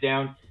our heads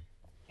down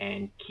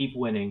and keep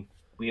winning.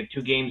 We have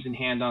 2 games in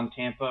hand on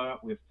Tampa.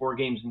 We have 4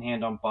 games in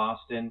hand on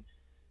Boston.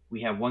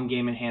 We have 1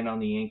 game in hand on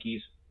the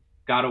Yankees.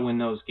 Got to win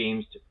those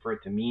games for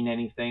it to mean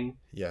anything.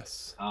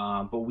 Yes.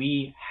 But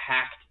we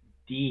hacked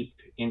deep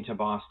into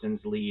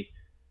Boston's lead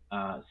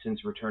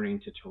since returning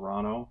to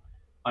Toronto.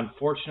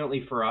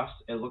 Unfortunately for us,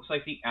 it looks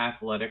like the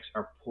Athletics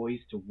are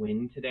poised to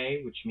win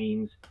today, which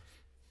means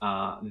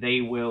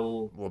they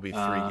will... We'll be 3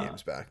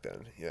 games back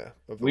then, yeah.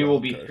 We will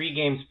be 3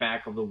 games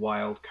back of the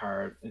wild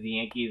card. The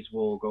Yankees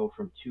will go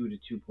from 2 to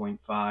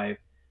 2.5,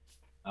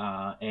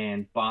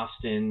 and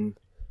Boston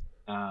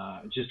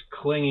just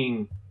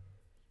clinging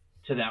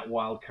to that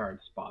wild card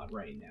spot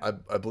right now.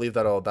 I believe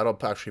that'll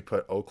actually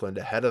put Oakland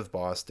ahead of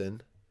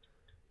Boston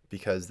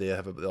because they'll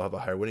have a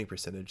higher winning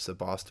percentage. So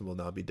Boston will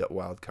now be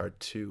wild card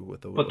 2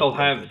 with the. But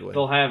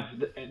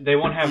they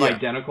won't have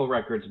identical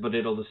records, but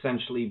it'll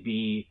essentially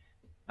be.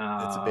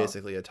 It's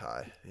basically a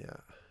tie. Yeah.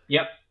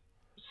 Yep.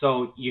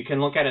 So you can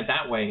look at it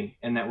that way,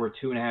 and that we're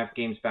 2.5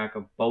 games back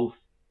of both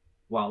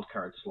wild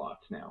card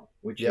slots now,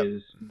 which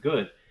is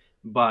good.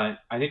 But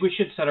I think we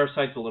should set our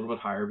sights a little bit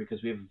higher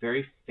because we have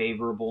very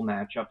favorable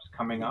matchups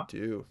coming up. We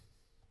do.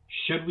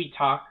 Should we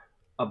talk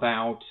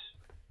about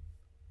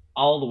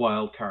all the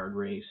wild card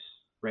race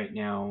right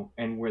now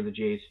and where the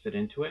Jays fit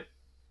into it?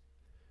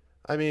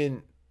 I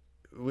mean,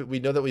 we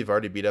know that we've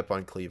already beat up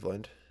on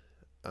Cleveland.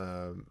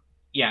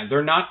 Yeah,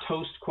 they're not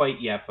toast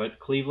quite yet, but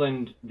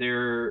Cleveland,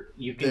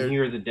 you can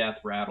hear the death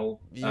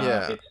rattle.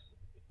 Yeah,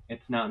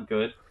 it's not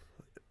good.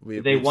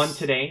 They won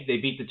today. They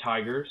beat the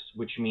Tigers,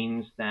 which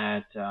means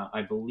that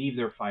I believe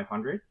they're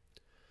 500.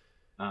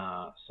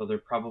 So they're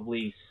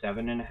probably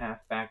 7.5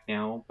 back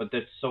now. But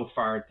that's so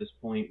far at this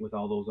point with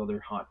all those other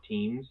hot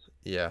teams.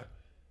 Yeah.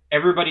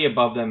 Everybody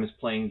above them is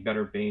playing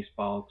better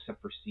baseball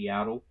except for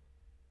Seattle,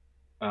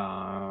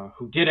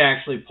 who did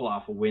actually pull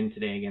off a win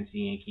today against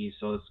the Yankees.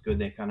 So it's good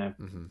they kind of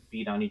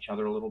beat on each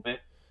other a little bit.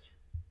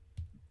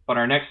 But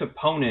our next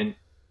opponent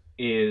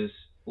is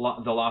the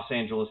Los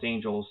Angeles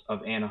Angels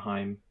of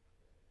Anaheim,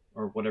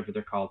 or whatever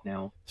they're called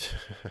now.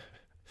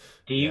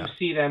 Do you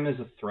see them as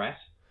a threat?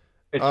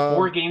 It's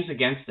 4 games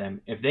against them.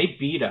 If they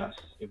beat us,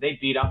 if they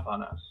beat up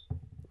on us,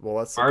 well,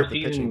 let's our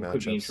season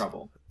could be in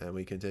trouble. And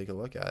we can take a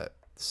look at it.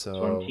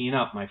 So I'm teeing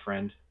up, my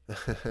friend.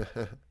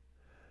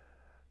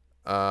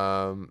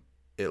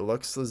 It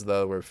looks as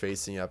though we're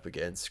facing up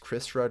against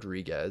Chris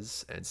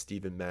Rodriguez and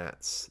Steven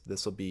Matz.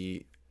 This will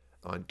be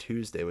on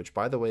Tuesday, which,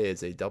 by the way,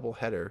 is a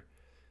doubleheader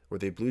where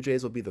the Blue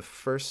Jays will be the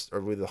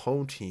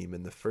home team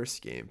in the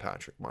first game,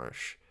 Patrick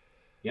Marsh.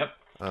 Yep.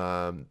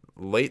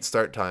 Late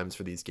start times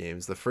for these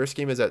games. The first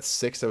game is at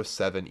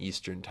 6:07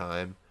 Eastern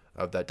time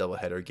of that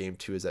doubleheader. Game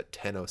 2 is at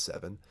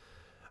 10:07.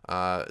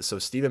 So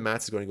Steven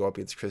Matz is going to go up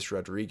against Chris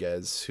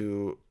Rodriguez,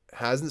 who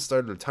hasn't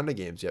started a ton of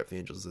games yet for the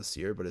Angels this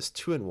year, but is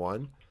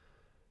 2-1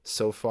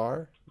 so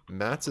far.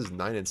 Matz is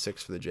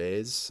 9-6 for the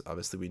Jays.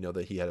 Obviously, we know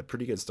that he had a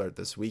pretty good start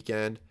this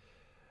weekend.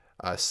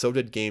 So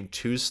did Game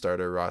 2's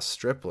starter Ross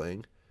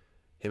Stripling.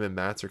 Him and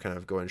Matz are kind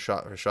of going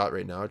shot for shot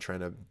right now,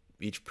 trying to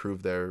each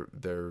prove their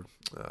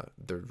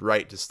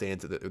right to stay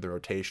into the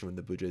rotation when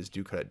the Blue Jays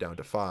do cut it down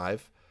to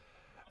 5.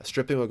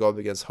 Stripling will go up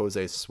against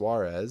Jose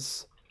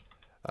Suarez,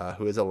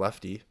 who is a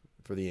lefty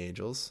for the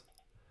Angels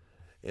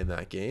in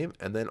that game.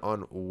 And then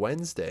on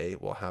Wednesday,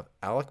 we'll have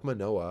Alek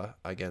Manoah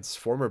against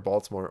former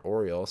Baltimore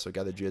Oriole, so a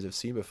guy the Jays have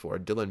seen before,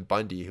 Dylan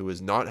Bundy, who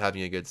is not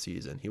having a good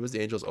season. He was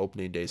the Angels'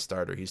 opening day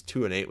starter. He's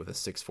 2-8 with a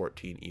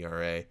 6.14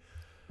 ERA.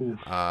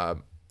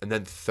 And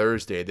then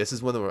Thursday, this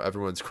is one that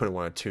everyone's going to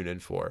want to tune in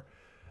for.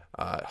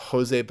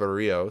 Jose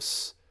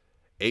Barrios,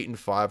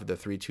 8-5 with a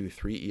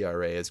 3.23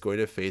 ERA, is going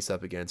to face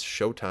up against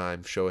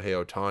Showtime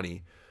Shohei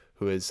Ohtani,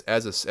 who is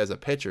as a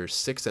pitcher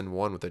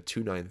 6-1 with a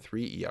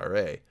 2.93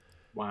 ERA.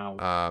 Wow.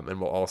 And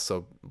will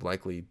also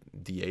likely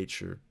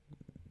DH or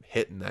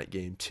hit in that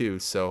game too.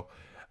 So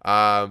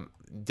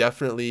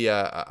definitely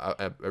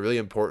a really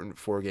important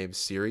 4-game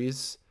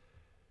series.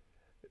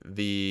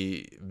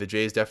 The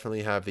Jays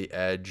definitely have the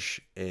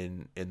edge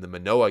in the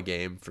Manoah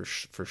game for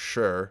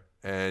sure,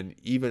 and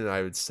even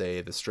I would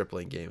say the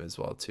Stripling game as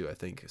well too. I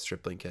think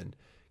Stripling can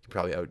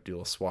probably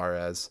outduel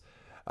Suarez,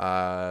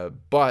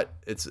 but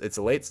it's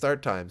a late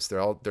start times.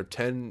 They're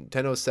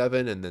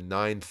 10:07 and the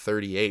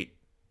 9:38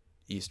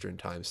 Eastern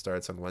time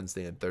starts on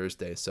Wednesday and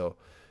Thursday. So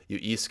you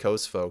East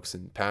Coast folks,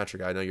 and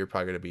Patrick, I know you're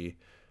probably going to be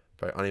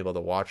unable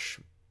to watch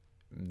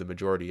the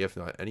majority, if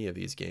not any of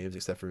these games,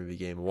 except for maybe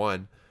game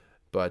 1.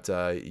 But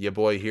your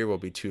boy here will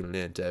be tuning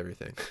in to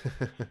everything.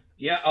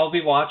 Yeah, I'll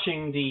be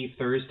watching the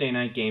Thursday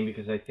night game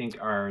because I think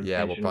our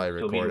intention we'll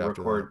probably will be to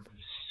record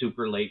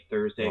super late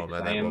Thursday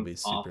because I am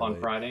off on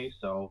Friday.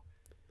 So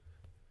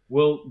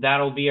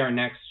that'll be our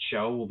next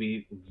show. We'll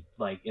be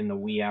like in the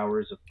wee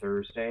hours of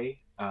Thursday.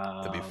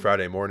 It'll be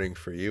Friday morning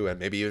for you, and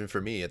maybe even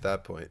for me at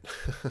that point.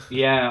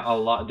 Yeah,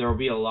 there will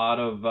be a lot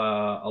of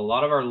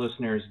our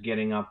listeners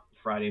getting up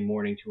Friday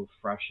morning to a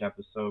fresh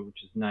episode,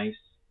 which is nice.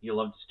 You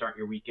love to start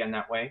your weekend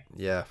that way.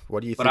 Yeah.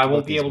 What do you think? But I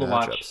won't be able to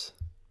watch.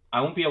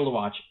 I won't be able to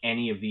watch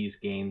any of these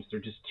games. They're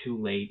just too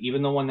late.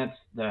 Even the one that's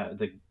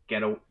the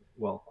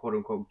quote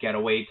unquote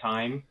getaway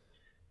time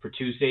for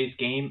Tuesday's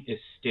game is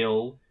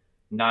still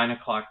 9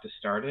 o'clock to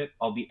start it.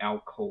 I'll be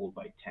out cold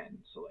by 10.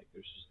 So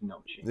there's just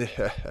no chance.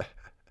 Yeah.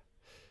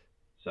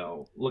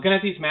 So looking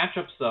at these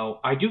matchups though,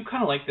 I do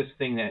kind of like this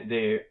thing that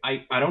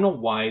I don't know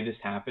why this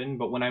happened,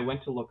 but when I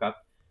went to look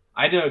up,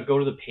 I had to go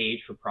to the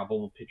page for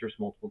probable pitchers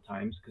multiple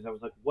times because I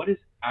was like, what is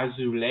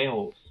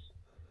Azulejos?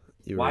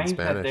 Why is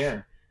that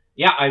there?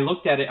 Yeah, I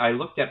looked at it. I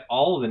looked at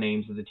all of the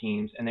names of the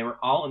teams, and they were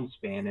all in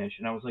Spanish.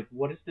 And I was like,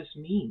 what does this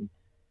mean?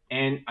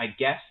 And I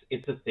guess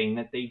it's a thing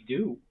that they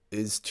do.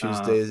 Is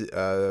Tuesday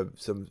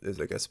is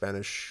like a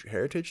Spanish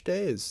Heritage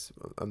Day?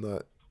 I'm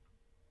not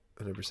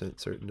 100%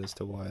 certain as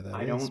to why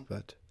that is.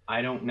 But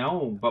I don't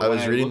know. But I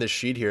was reading the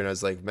sheet here, and I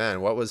was like,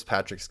 man, what was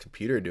Patrick's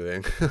computer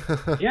doing?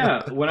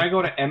 Yeah, when I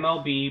go to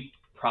MLB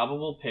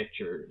probable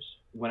pitchers,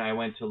 when I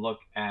went to look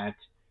at,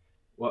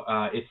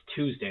 it's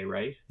Tuesday,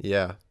 right?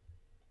 Yeah.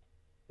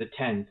 The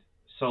 10th.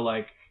 So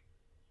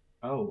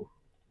oh,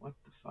 what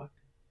the fuck?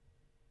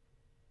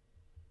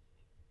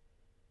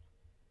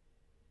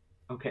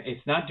 Okay,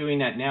 it's not doing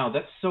that now.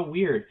 That's so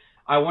weird.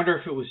 I wonder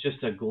if it was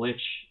just a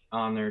glitch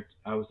on there.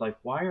 I was like,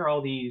 why are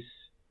all the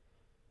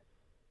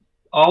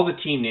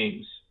team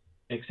names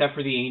except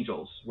for the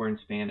Angels were in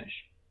Spanish?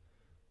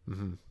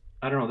 Mm-hmm.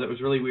 I don't know. That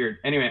was really weird.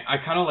 Anyway, I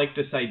kind of like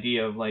this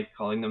idea of like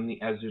calling them the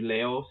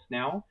Azulejos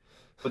now.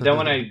 But then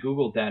when I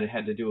Googled that, it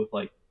had to do with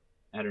like,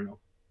 I don't know,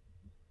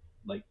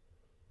 like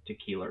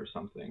tequila or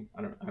something.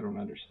 I don't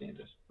understand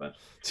this, but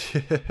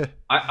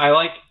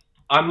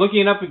I'm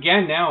looking it up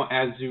again now.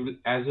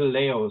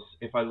 Azulejos.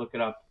 If I look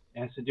it up, it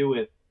has to do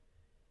with.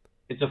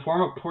 It's a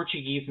form of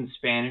Portuguese and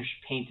Spanish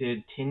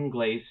painted tin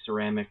glazed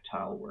ceramic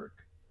tile work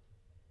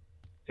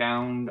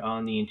found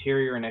on the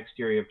interior and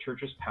exterior of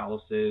churches,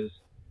 palaces.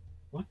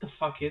 What the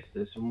fuck is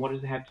this, and what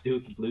does it have to do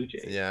with the Blue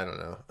Jays? Yeah, I don't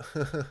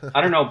know.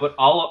 I don't know, but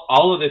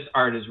all of this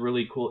art is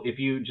really cool. If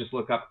you just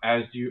look up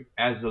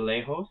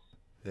Azulejos,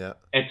 yeah,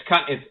 it's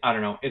I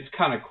don't know, it's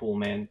kind of cool,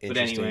 man. But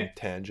anyway,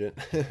 tangent.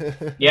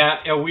 Yeah,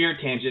 a weird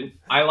tangent.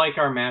 I like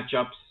our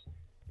matchups.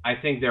 I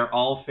think they're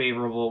all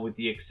favorable with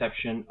the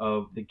exception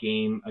of the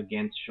game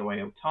against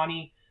Shohei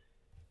Ohtani.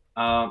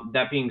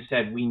 That being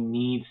said, we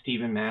need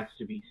Steven Matz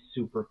to be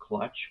super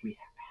clutch. We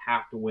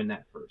have to win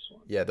that first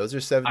one. Yeah, those are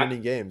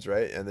 7-inning games,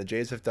 right? And the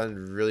Jays have done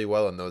really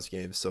well in those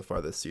games so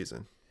far this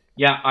season.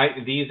 Yeah,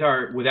 these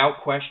are,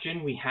 without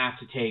question, we have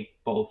to take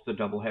both the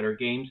doubleheader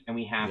games, and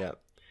we have,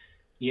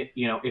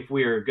 you know, if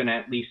we're going to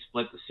at least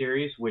split the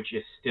series, which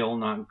is still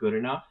not good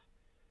enough.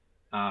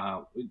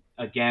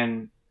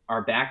 Again,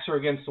 our backs are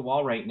against the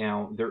wall right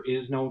now. There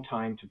is no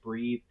time to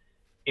breathe.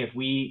 If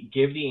we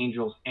give the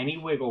Angels any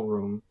wiggle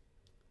room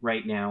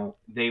right now,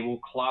 they will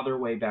claw their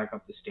way back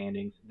up the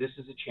standings. This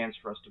is a chance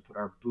for us to put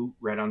our boot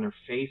red on their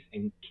face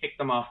and kick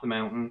them off the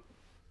mountain,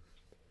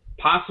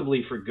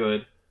 possibly for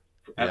good,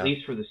 at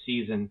least for the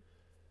season.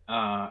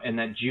 And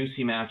that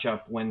juicy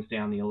matchup Wednesday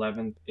on the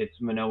 11th, it's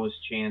Manoah's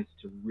chance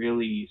to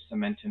really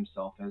cement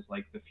himself as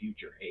like the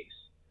future ace.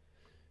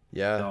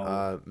 Yeah,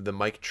 so, the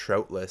Mike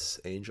Troutless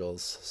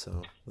Angels.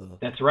 So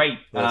that's right.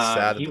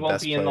 Sad he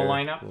won't be in the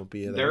lineup. Won't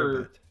be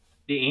there,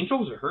 the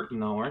Angels are hurting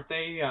though, aren't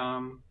they?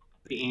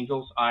 The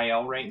Angels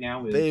IL right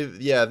now is...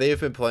 They've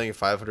been playing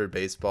 500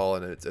 baseball,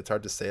 and it's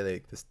hard to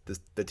say.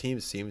 The team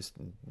seems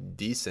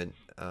decent,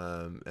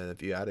 and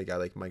if you add a guy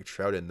like Mike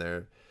Trout in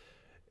there,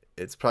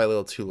 it's probably a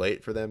little too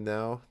late for them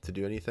now to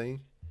do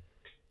anything.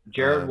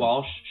 Jared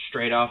Walsh,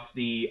 straight off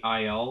the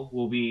IL,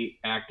 will be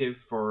active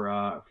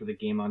for the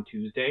game on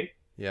Tuesday.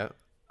 Yeah.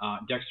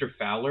 Dexter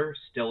Fowler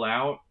still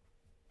out.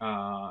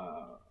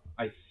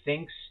 I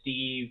think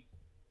Steve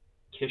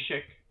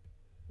Cishek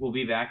will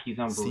be back. He's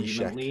on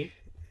bereavement leave.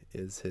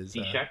 Is his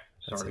Cishek?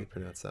 Sorry, that's how you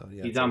pronounce that.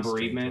 Yeah, he's on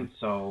bereavement,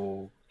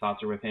 so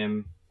thoughts are with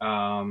him.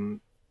 And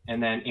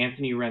then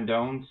Anthony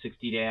Rendon,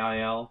 60-day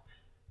IL.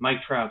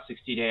 Mike Trout,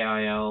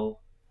 60-day IL.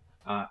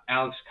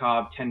 Alex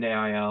Cobb,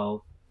 10-day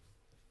IL.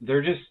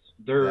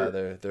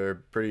 They're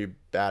pretty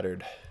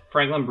battered.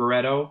 Franklin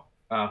Barreto,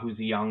 who's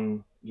a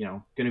young,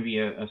 going to be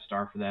a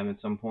star for them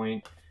at some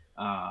point.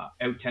 Out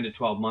 10 to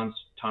 12 months.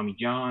 Tommy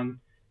John.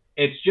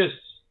 It's just,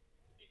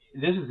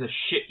 this is a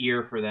shit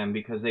year for them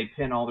because they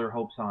pin all their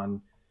hopes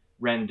on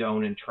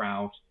Rendon and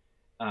Trout,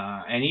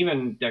 and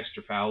even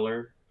Dexter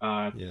Fowler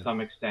to some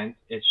extent.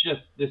 It's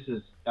just, this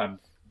is a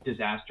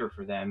disaster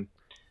for them.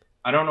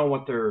 I don't know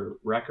what their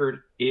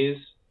record is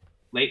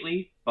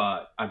lately,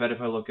 but I bet if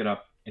I look it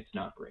up, it's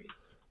not great.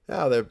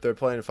 Yeah, they're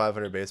playing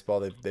 500 baseball.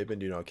 They've been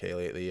doing okay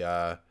lately.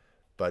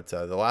 But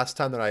the last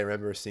time that I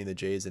remember seeing the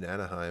Jays in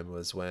Anaheim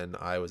was when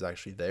I was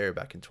actually there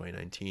back in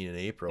 2019 in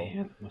April.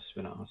 Man, it must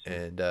have been awesome.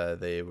 And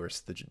they were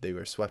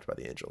swept by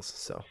the Angels.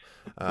 So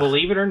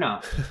believe it or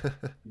not,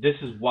 this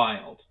is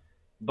wild.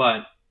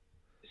 But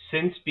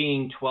since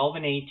being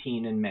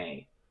 12-18 in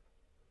May,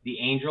 the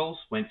Angels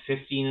went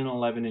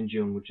 15-11 in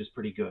June, which is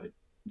pretty good.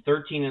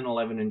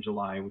 13-11 in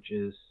July, which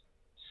is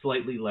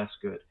slightly less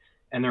good,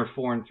 and they're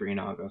 4-3 in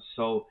August.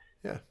 So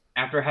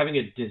after having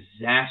a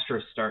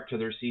disastrous start to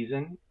their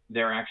season, they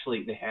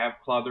have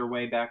clawed their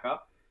way back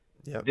up.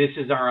 Yep. This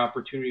is our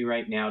opportunity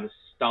right now to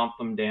stomp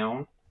them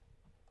down,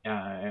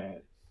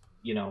 back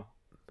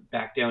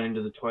down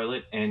into the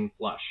toilet and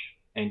flush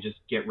and just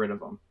get rid of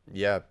them.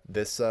 Yeah,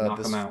 this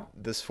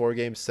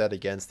 4-game set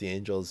against the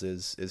Angels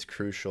is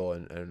crucial,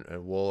 and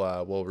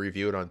we'll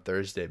review it on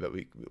Thursday. But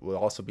we'll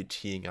also be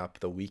teeing up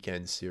the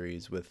weekend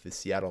series with the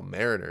Seattle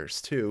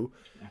Mariners too.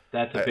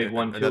 That's a big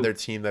one too. Another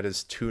team that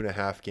is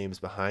 2.5 games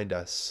behind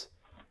us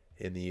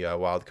in the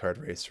wild card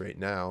race right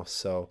now.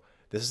 So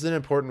this is an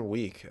important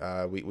week.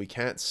 We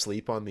can't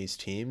sleep on these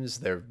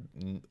teams.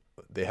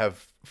 They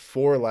have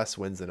 4 less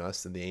wins than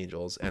us in the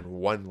Angels and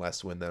 1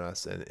 less win than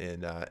us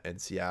in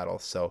Seattle.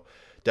 So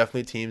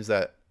definitely teams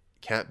that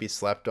can't be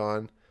slept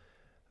on,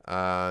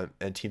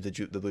 and teams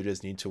that the Blue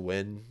Jays need to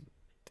win.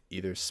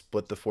 Either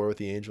split the 4 with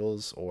the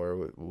Angels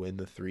or win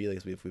the 3.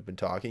 Like we've been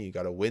talking, you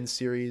got to win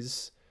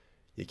series.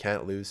 You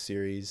can't lose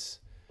series.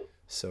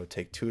 So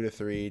take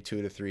 2-3,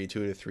 2-3,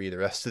 2-3 the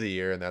rest of the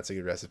year, and that's a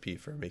good recipe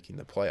for making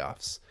the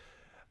playoffs.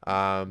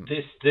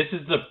 This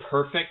is the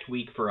perfect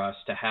week for us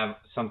to have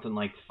something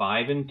like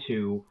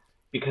 5-2,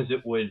 because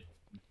it would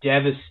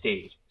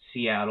devastate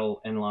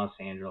Seattle and Los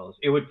Angeles.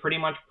 It would pretty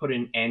much put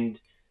an end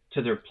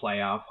to their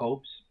playoff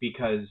hopes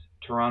because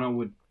Toronto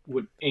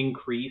would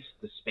increase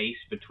the space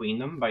between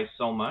them by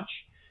so much,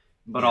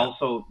 but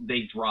also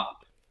they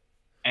drop.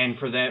 And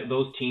for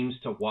those teams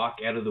to walk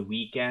out of the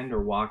weekend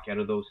or walk out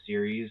of those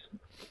series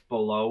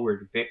below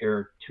or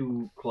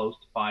too close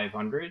to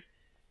 500,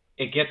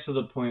 it gets to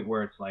the point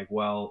where it's like,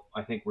 well,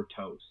 I think we're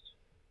toast.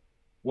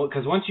 Well,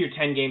 because once you're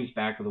 10 games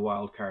back of the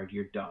wild card,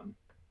 you're done.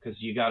 Because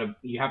you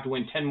have to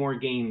win 10 more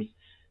games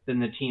than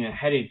the team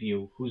ahead of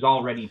you, who's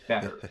already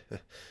better.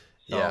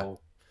 So,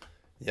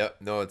 Yep.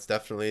 No, it's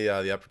definitely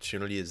the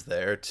opportunity is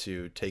there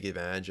to take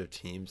advantage of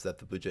teams that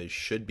the Blue Jays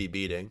should be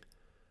beating,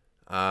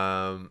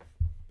 and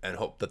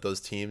hope that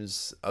those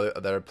teams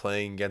that are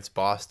playing against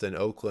Boston,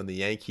 Oakland, the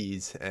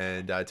Yankees,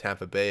 and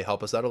Tampa Bay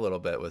help us out a little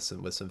bit with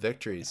some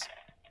victories.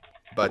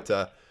 But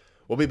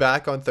we'll be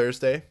back on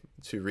Thursday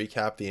to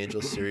recap the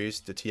Angels series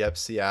to tee up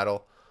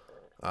Seattle.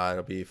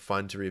 It'll be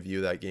fun to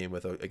review that game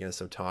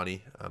against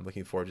Ohtani. I'm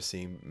looking forward to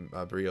seeing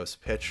Barrios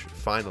pitch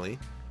finally,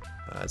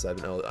 as I've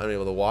been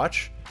unable to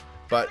watch.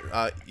 But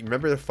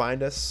remember to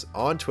find us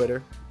on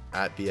Twitter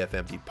at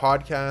BFMD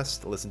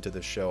Podcast. Listen to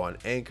the show on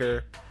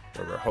Anchor,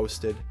 where we're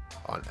hosted,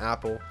 on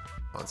Apple,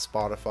 on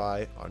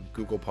Spotify, on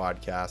Google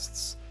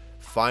Podcasts.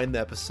 Find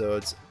the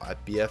episodes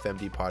at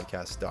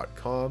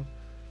bfmdpodcast.com.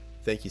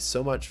 Thank you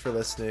so much for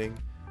listening.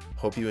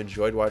 Hope you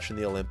enjoyed watching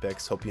the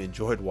Olympics. Hope you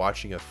enjoyed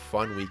watching a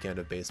fun weekend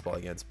of baseball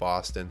against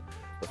Boston.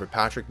 But for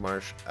Patrick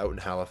Marsh out in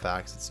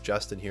Halifax, it's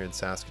Justin here in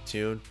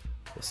Saskatoon.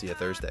 We'll see you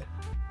Thursday.